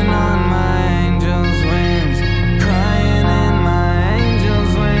 Crying on my angel's wings, crying in my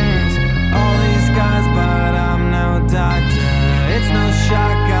angel's wings. All these scars, but I'm no doctor. It's no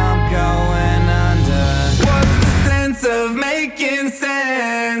shock, I'm going under. What's the sense of making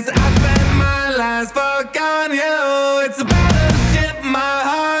sense? I spent my last fuck on you. It's a battleship, my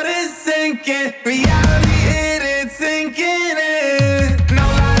heart is sinking. Reality hit it, sinking in. No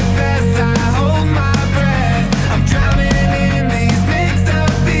life as I hold my breath. I'm drowning in these mixed up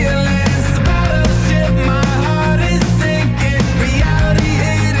feelings. It's a battleship, my heart is sinking. Reality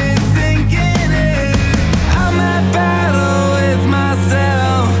hit it, sinking in. I'm at battle with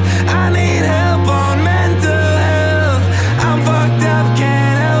myself. I need help on mental health. I'm fucked up,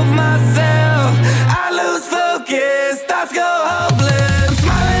 can't help myself. I lose focus, thoughts go hopeless.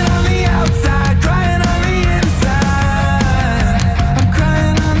 Smiling on the outside, crying on the inside. I'm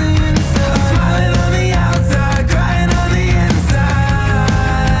crying on the inside. I'm smiling on the outside, crying on the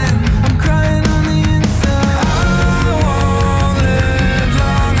inside. I'm crying on the inside. I won't live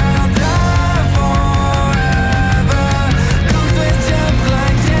long, I'll die forever. Come switch up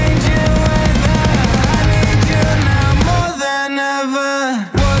like changing weather. I need you now more than ever.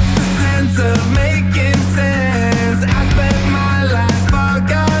 What's the sense of making sense? I spent my last fuck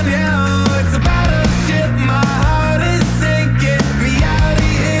on you. It's a battleship, my heart is sinking.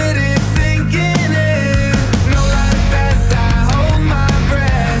 Reality hit it, sinking in. No life as I hold my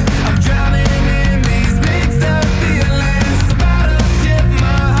breath. I'm drowning in these mixed up feelings. It's a battleship,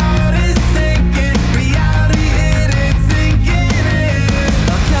 my heart is sinking. Reality hit it, sinking in.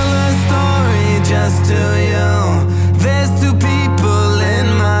 I'll tell a story just to you. There's two people in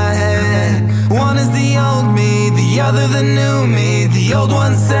my head. One is the old me, the other the new me. The old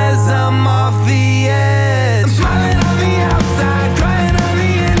one says I'm off the edge. I'm smiling on the outside, crying on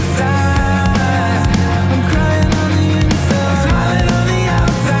the inside. I'm crying on the inside. I'm smiling on the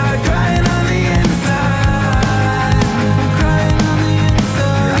outside, crying on the inside. I'm crying on the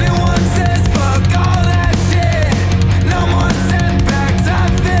inside. Everyone says fuck all that shit. No more setbacks, I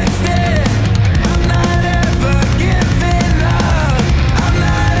fixed it. I'm not ever giving up. I'm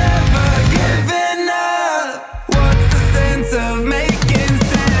not ever giving up. What's the sense of making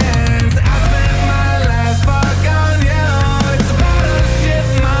sense? I spent my last fuck on you. It's a battleship,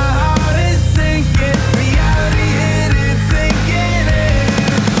 my heart is sinking. Reality hit it, sinking in.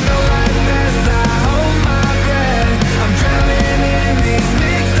 No life as I hold my breath. I'm drowning in these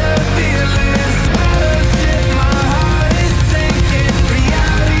mixed up feelings. It's a battleship, my heart is sinking.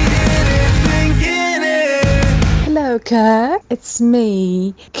 Reality hit it, sinking in. Hello, Kurt. It's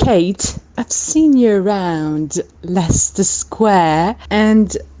me, Kate. I've seen you around Leicester Square,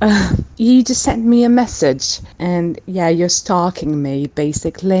 and you just sent me a message. And yeah, you're stalking me,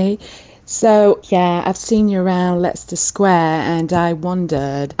 basically. So yeah, I've seen you around Leicester Square, and I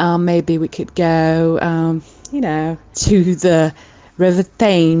wondered maybe we could go, to the River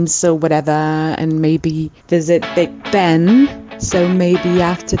Thames or whatever, and maybe visit Big Ben. So maybe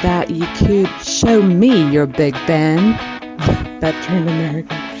after that you could show me your Big Ben. Better in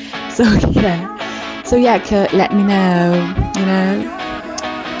American. So yeah, Kurt, let me know, you know.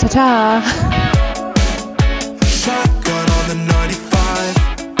 Ta-ta! Shotgun on the 95,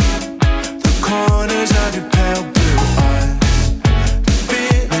 the corners of your pale blue eyes, the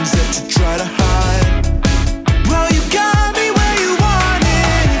feelings that you try to hide. Well, you got me where you want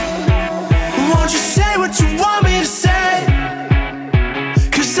it. Won't you say what you want me to say?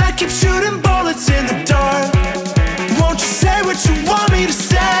 'Cause I keep shooting bullets in the dark. Won't you say what you want me to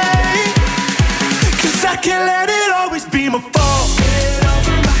say? 'Cause I can't let it always be my fault.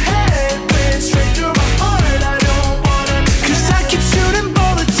 Over my head, went straight through my heart. I don't wanna, 'cause I keep shooting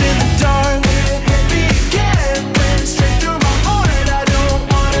bullets in the dark. Hit me again, went straight through my heart. I don't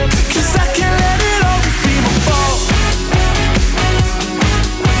wanna, 'cause I can't let it always be my fault.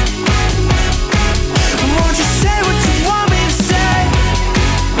 Won't you say what you want me to say?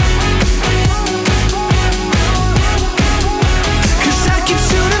 'Cause I keep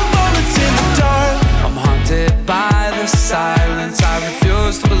shooting bullets in the dark. I'm haunted by the silence. I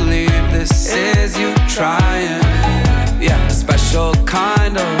refuse to believe this is you trying. Yeah, a special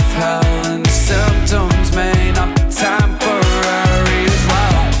kind of hell, and the symptoms may not be temporary as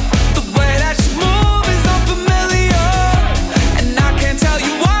well. The way that you move is unfamiliar, and I can't tell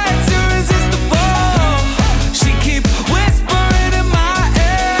you why it's irresistible. She keep whispering in my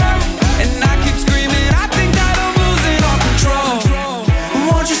ear, and I keep screaming, I think that I'm losing all control.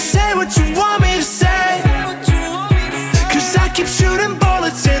 Won't you say what you want me to say? 'Cause I keep shooting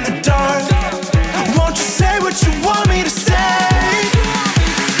bullets in the dark. Won't you say what you want me to say?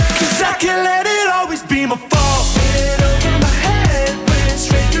 'Cause I can't let it always be my fault. Over my head, went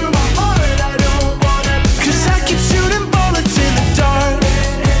straight through my heart. I don't wanna, 'cause I keep shooting bullets in the dark.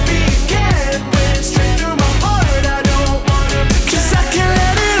 Hit me again, went straight through my heart. I don't wanna, 'cause I can't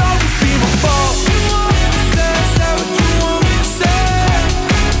let it always be my fault. Say what you want me to say.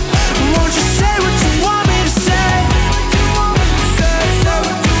 Won't you say what you want me to say? Say what you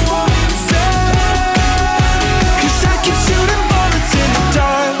want me to say. 'Cause I keep shooting bullets in the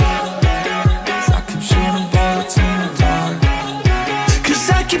dark. 'Cause I keep shooting bullets in the dark. 'Cause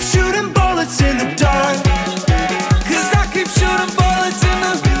I keep shooting bullets in the dark. 'Cause I keep shooting bullets in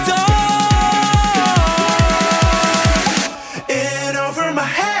the dark. In over my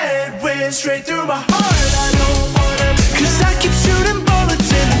head, went straight through my heart. I don't wanna, 'cause I keep shooting bullets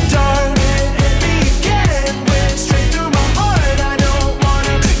in the dark. Hit me again, went straight through my heart. I don't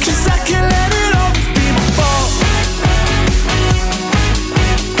wanna, 'cause I can't let it always be my fault.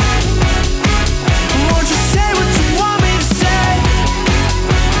 Won't you say what you want me to say?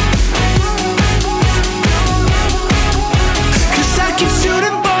 'Cause I keep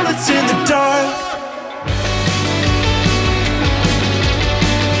shooting bullets in the dark.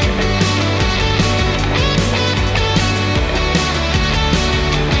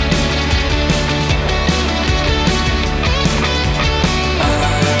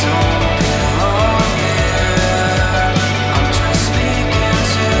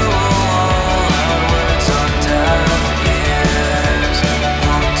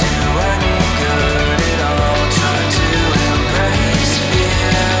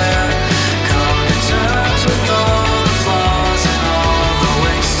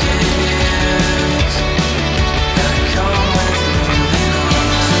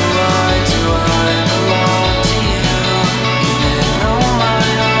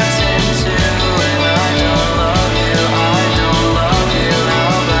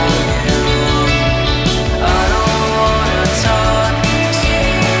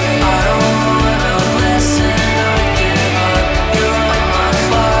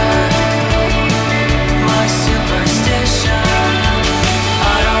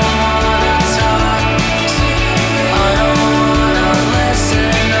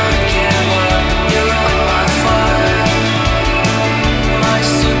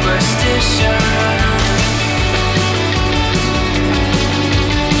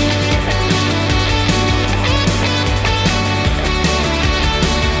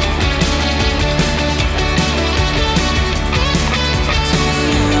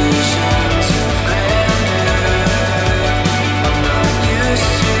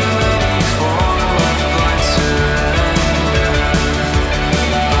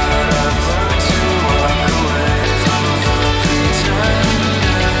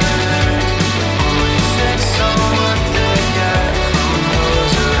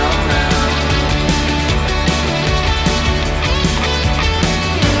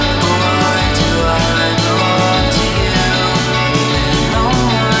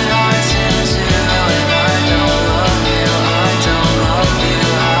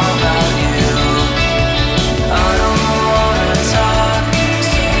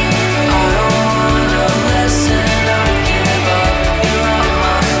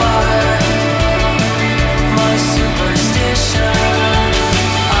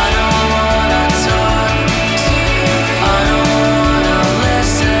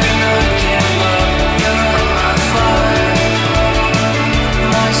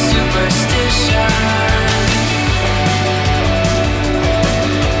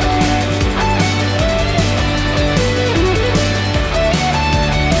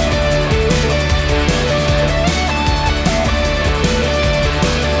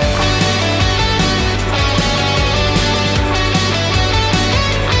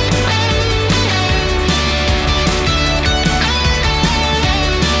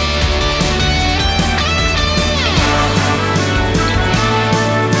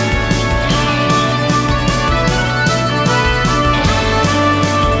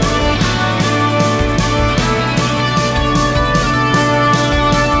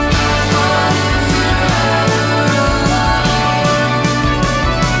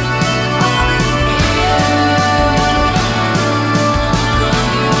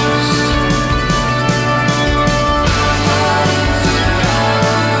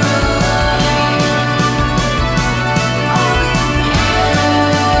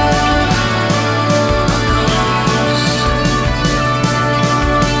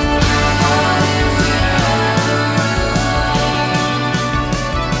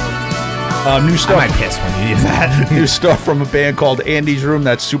 New stuff. I might piss when you do that. New stuff from a band called Andy's Room.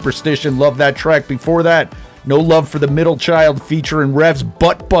 That's Superstition. Love that track. Before that, No Love for the Middle Child featuring Rev's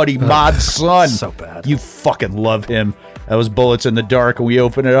butt buddy, Mod Son. So bad. You fucking love him. That was Bullets in the Dark, and we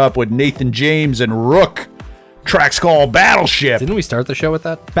open it up with Nathan James and Rook. Track's called Battleship. Didn't we start the show with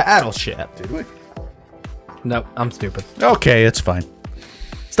that? Battleship. Did we? No, I'm stupid. Okay, it's fine.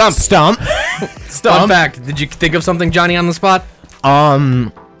 Stump. Fun fact, did you think of something, Johnny, on the spot?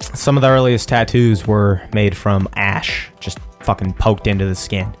 Some of the earliest tattoos were made from ash, just fucking poked into the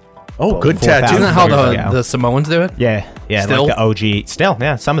skin. Oh, good 4,000 tattoo. Isn't that how years ago. the Samoans do it? Yeah, Still? like the OG. Still,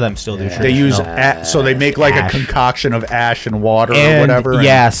 yeah, some of them still do. They use so they make like ash. a concoction of ash and water or And whatever.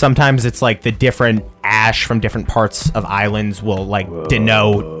 yeah, sometimes it's like the different ash from different parts of islands will like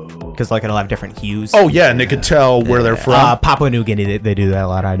denote, because like it'll have different hues. Oh yeah, and they could tell where they're from. Papua New Guinea, they do that a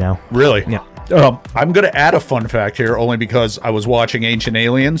lot. I know. Really? Yeah. I'm going to add a fun fact here only because I was watching Ancient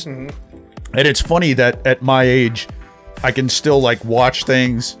Aliens. And it's funny that at my age, I can still like watch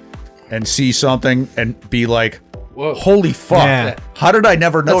things and see something and be like, whoa, holy fuck. Yeah. How did I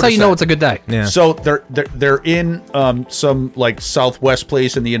never notice That's how you know that? it's a good day. Yeah. So they're in some like southwest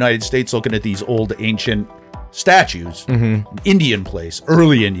place in the United States looking at these old ancient statues. Indian place,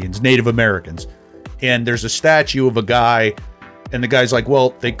 early Indians, Native Americans. And there's a statue of a guy, and the guy's like, well,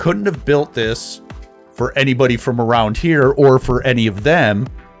 they couldn't have built this for anybody from around here or for any of them.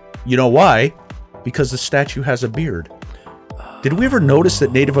 You know why? Because the statue has a beard. Did we ever notice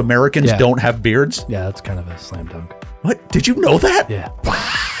that Native Americans Yeah. don't have beards? Yeah, that's kind of a slam dunk. What? Did you know that? Yeah.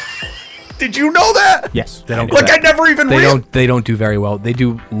 Did you know that? Yes. They don't Like I never even They don't do very well. They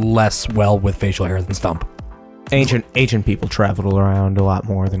do less well with facial hair than Stump. Ancient people traveled around a lot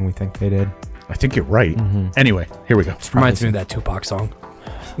more than we think they did. I think you're right. Anyway, here we go. Reminds me of that Tupac song.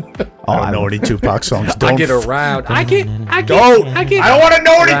 I don't know any Tupac songs. I get around. I get. I don't want to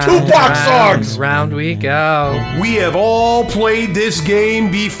know any Tupac songs. Round we go. We have all played this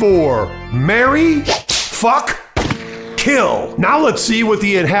game before. Marry, fuck, kill. Now let's see what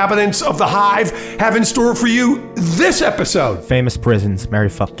the inhabitants of the Hive have in store for you this episode. Famous prisons, marry,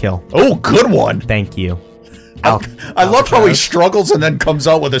 fuck, kill. Oh, good one. Thank you. I love how he struggles and then comes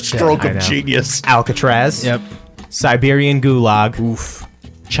out with a stroke I of know. genius. Alcatraz. Yep. Siberian Gulag. Oof.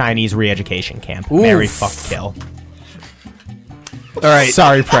 Chinese re-education camp. Marry, fuck, kill. All right.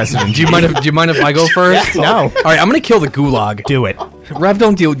 Sorry, President. Do you mind if I go first? No. All right. I'm gonna kill the Gulag. Do it. Rev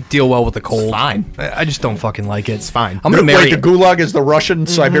don't deal well with the cold. It's fine. I just don't fucking like it. It's fine. I'm gonna marry. Wait, the Gulag is the Russian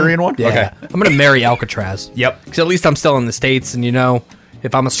Siberian one? Yeah. Okay. I'm gonna marry Alcatraz. Yep. Because at least I'm still in the States, and you know,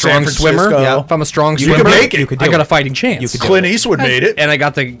 if I'm a strong San swimmer, Francisco. if I'm a strong You swimmer, can make it. You could I do got it. a fighting chance. You could do Clint Eastwood made it. And I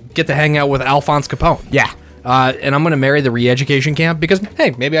got to get to hang out with Alphonse Capone. Yeah. And I'm gonna marry the re-education camp because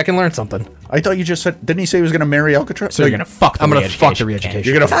hey, maybe I can learn something. I thought you just said, didn't he say he was going to marry Alcatraz? So you're gonna fuck the I'm gonna re-education fuck the camp. re-education.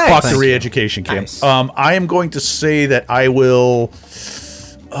 You're going to camp. fuck Thank the you. re-education camp. Nice. I am going to say that I will...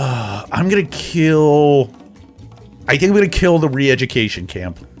 I'm going to kill... I think I'm going to kill the re-education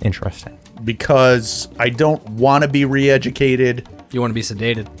camp Interesting. because I don't want to be re-educated. You want to be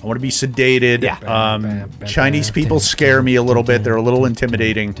sedated. I want to be sedated. Yeah. Chinese people scare me a little bit. They're a little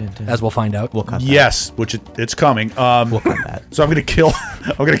intimidating. As we'll find out. We'll cut that. Yes, which it's coming. We'll cut that. So I'm gonna kill.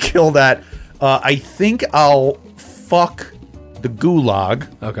 I'm gonna kill that. I think I'll fuck the Gulag.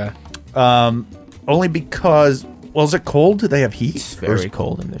 Okay. Only because. Well, is it cold? Do they have heat? It's very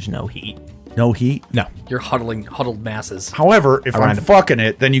cold and there's no heat. No heat. No. You're huddled masses. However, if Around I'm a fucking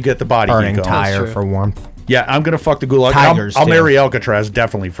it, then you get the body heat Burning going. tire true. for warmth. Yeah, I'm gonna fuck the Gulag. Tigers, I'll too. marry Alcatraz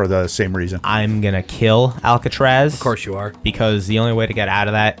definitely for the same reason. I'm gonna kill Alcatraz. Of course you are. Because the only way to get out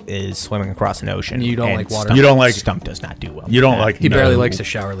of that is swimming across an ocean. You don't and like water. Stump- You don't like- Stump does not do well. You don't with that. like. He barely likes to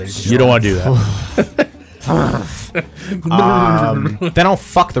shower, ladies and You don't gentlemen. want to do that. Then I'll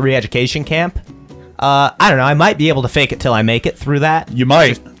fuck the re-education camp. I don't know. I might be able to fake it till I make it through that. You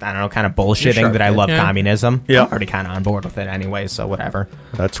might. I don't know, kind of bullshitting Sure, that I love yeah. communism. Yeah. I'm already kind of on board with it anyway, so whatever.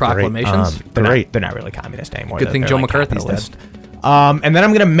 That's Proclamations. They're Great. Not, they're not really communist anymore. Good thing They're Joe like McCarthy's capitalist. And then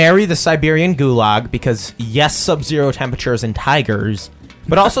I'm gonna marry the Siberian Gulag because yes, sub-zero temperatures and tigers,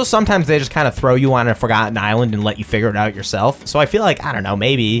 but also sometimes they just kind of throw you on a forgotten island and let you figure it out yourself. So I feel like I don't know,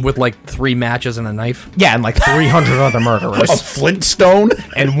 maybe With like 3 matches and a knife. yeah, and like 300 other A murderers Flintstone.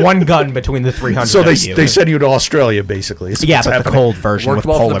 and one gun between the 300. So of you. they send you to Australia, basically. is yeah, what's but happening. the cold version Worked with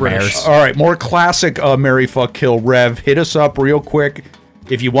well for the polar British. bears. All right, more classic Marry, Fuck, Kill. Rev, hit us up real quick.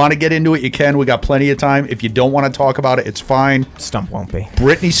 If you want to get into it, you can. We got plenty of time. If you don't want to talk about it, it's fine. Stump won't be.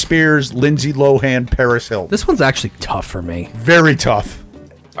 Britney Spears, Lindsay Lohan, Paris Hilton. This one's actually tough for me. Very tough.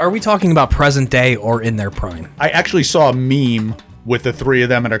 Are we talking about present day or in their prime? I actually saw a meme with the three of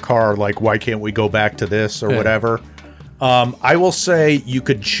them in a car, like, why can't we go back to this or whatever. I will say you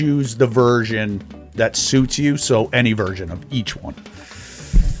could choose the version that suits you, so any version of each one.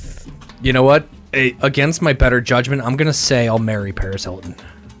 You know what? Against my better judgment, I'm going to say I'll marry Paris Hilton.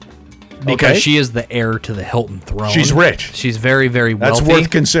 Because she is the heir to the Hilton throne. She's rich. She's very, very wealthy. That's worth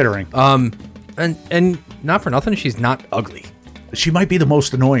considering. And not for nothing, she's not ugly. She might be the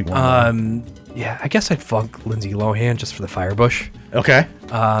most annoying one. Yeah, I guess I'd fuck Lindsay Lohan just for the Firebush. Okay.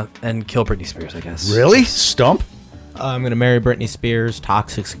 And kill Britney Spears, I guess. Really? Stump? I'm gonna marry Britney Spears.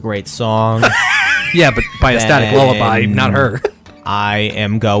 Toxic's a great song. Yeah, but by a static lullaby, not her. I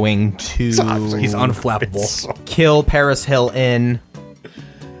am going to. He's unflappable. Kill Paris Hilton.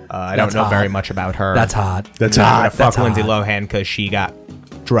 I don't know very much about her. That's hot. That's I'm hot. gonna fuck Lindsay Lohan because she got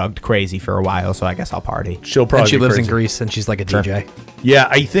drugged crazy for a while, so I guess I'll party. She'll probably And she be lives crazy. in Greece, and she's like a DJ. Yeah,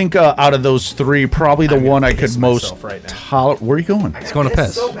 I think out of those three, probably the one I could most myself right now. tolerate. Where are you going? He's going to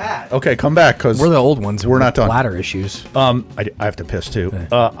piss. bad. Okay, come back because We're the old ones. We're with not done. Bladder issues. I have to piss too.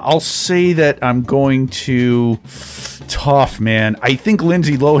 I'll say that I'm going to tough, man. I think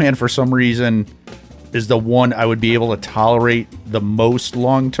Lindsay Lohan for some reason is the one I would be able to tolerate the most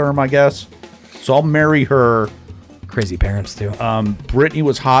long term, I guess. So I'll marry her. Crazy parents too. Britney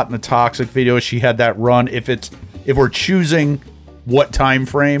was hot in the Toxic video. She had that run. If we're choosing what time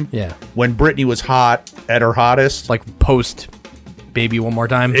frame, Yeah. when Britney was hot at her hottest, Like post Baby One More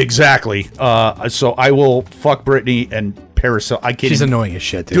Time. exactly. So I will fuck Britney and Paris Hilton. I can't. She's even, annoying as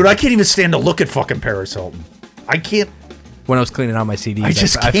shit, dude. I can't even stand to look at fucking Paris Hilton. I can't. When I was cleaning out my CDs, I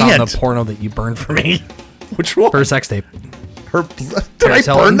just I can't. found the porno that you burned for me. Which one? For a sex tape. Her. Did I Paris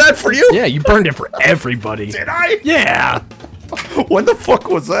burn Hilton. that for you? Yeah, you burned it for everybody. Did I? Yeah. When the fuck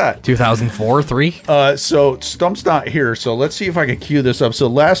was that? 2004, 3. So Stump's not here, so let's see if I can cue this up. So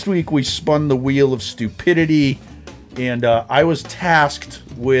last week we spun the wheel of stupidity, and I was tasked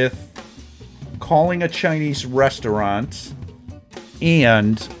with calling a Chinese restaurant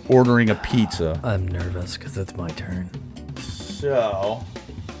and ordering a pizza. I'm nervous because it's my turn. So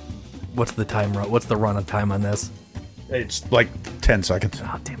What's the time? What's the run of time on this? it's like 10 seconds.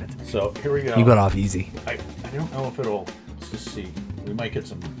 Oh, damn it. So here we go. You got off easy. I don't know if it'll. Let's just see. We might get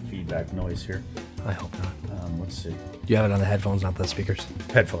some feedback noise here. I hope not. Let's see. Do you have it on the headphones, not the speakers?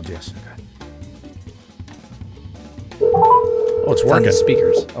 Headphones, yes. Okay. Oh, it's It's on working. the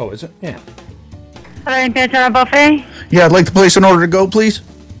speakers. Oh, is it? Yeah. Hello, Imperial Buffet. Yeah, I'd like to place an order to go, please.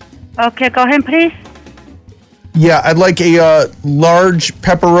 Okay, go ahead, please. Yeah, I'd like a large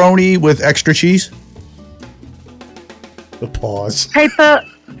pepperoni with extra cheese. The pause. Paper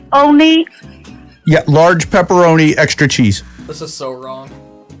only. Yeah, large pepperoni, extra cheese. This is so wrong.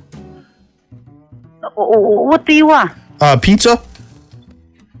 What do you want? Pizza?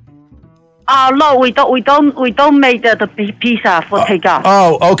 No, we don't make the pizza for takeout.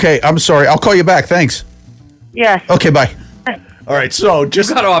 Oh, okay. I'm sorry. I'll call you back. Thanks. Yes. Okay, bye. All right, so just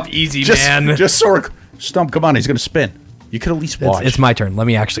You got off easy, man. Just so Stump, come on. He's gonna spin. You could at least watch. It's my turn. Let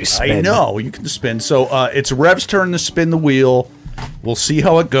me actually spin. I know you can spin. So it's Rev's turn to spin the wheel. We'll see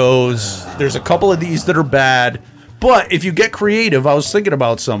how it goes. There's a couple of these that are bad, but if you get creative, I was thinking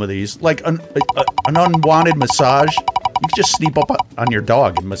about some of these, like an unwanted massage. You can just sneak up on your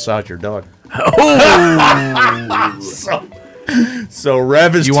dog and massage your dog. Oh. So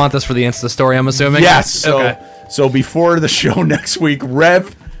Rev is. You want this for the Insta story? I'm assuming. Yes. So, Okay. So before the show next week,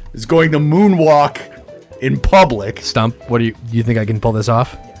 Rev is going to moonwalk in public. Stump, do you think I can pull this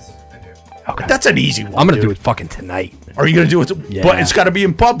off? Yes, I do. Okay. That's an easy one. I'm gonna dude. do it fucking tonight. Are you gonna do it? Yeah. But it's got to be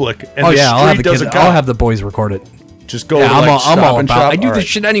in public. And the I'll have the street doesn't kids. count. I'll have the boys record it. Just go. Yeah, to, I'm like, all Stop and about. Shop. I do All this right.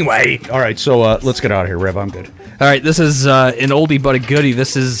 shit anyway. All right, so let's get out of here, Rev. I'm good. All right, this is an oldie but a goodie.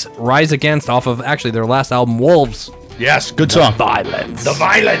 This is Rise Against off of actually their last album, Wolves. Yes, good song. Violence. The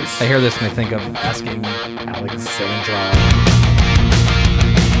violence. I hear this and I think of asking Alexandra.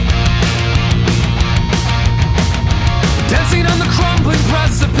 Dancing on the crumbling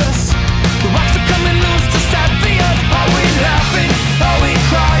precipice. The rocks are coming loose to set the earth. Are we laughing? Are we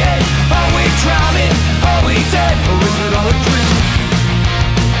crying? Are we drowning? Are we dead? Or is it all a dream?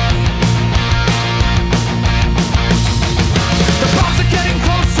 The bombs are getting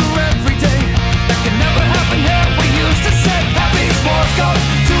closer every day. That can never happen here. We used to say have these wars go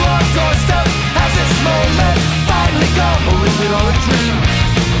to our doorstep. Has this moment finally come? Or is it all a dream?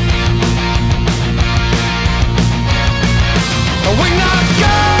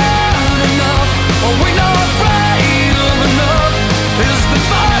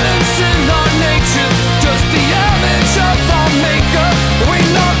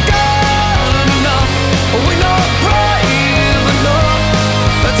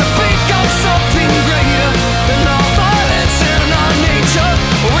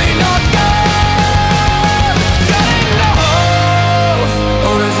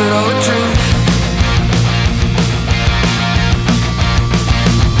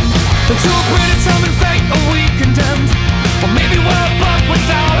 To a pretty time and fate are we condemned? Or maybe we're a book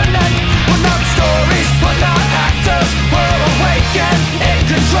without an end. We're not stories, we're not actors. We're awake and in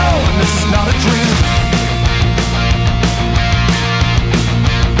control, and this is not a dream.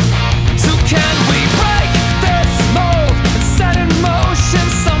 So can we break this mold and set in motion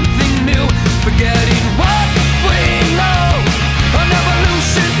something new? Forgetting what we know, an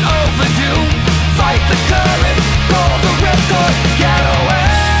evolution overdue. Fight the current, pull the ripcord, get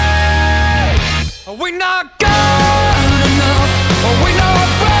away. Are we not good enough? Are we not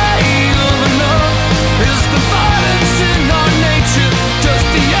brave enough? Is the violence in our nature just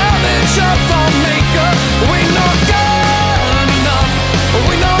the image of our maker? Are we not good enough? Are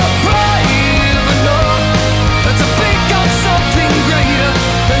we not brave enough to become something greater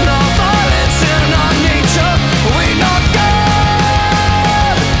than our violence in our nature? Are we not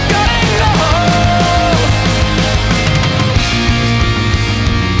good enough?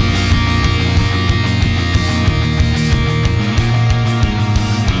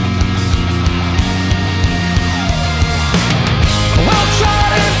 Well,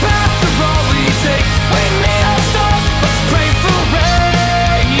 trodden paths are all we take. We need a start. Let's pray for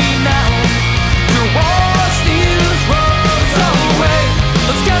rain now. To wash these roads away.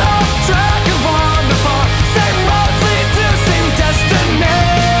 Let's get off track and wander far. Same roads lead to same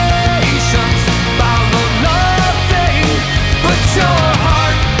destinations. Follow nothing but your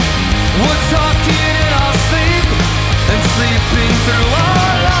heart. We're talking in our sleep and sleeping through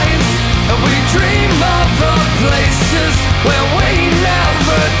our lives. And we dream of the places where we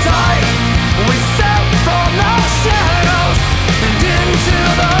never die. We step from the shadows and into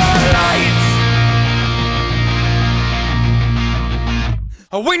the light.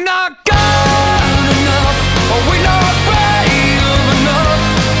 Are we not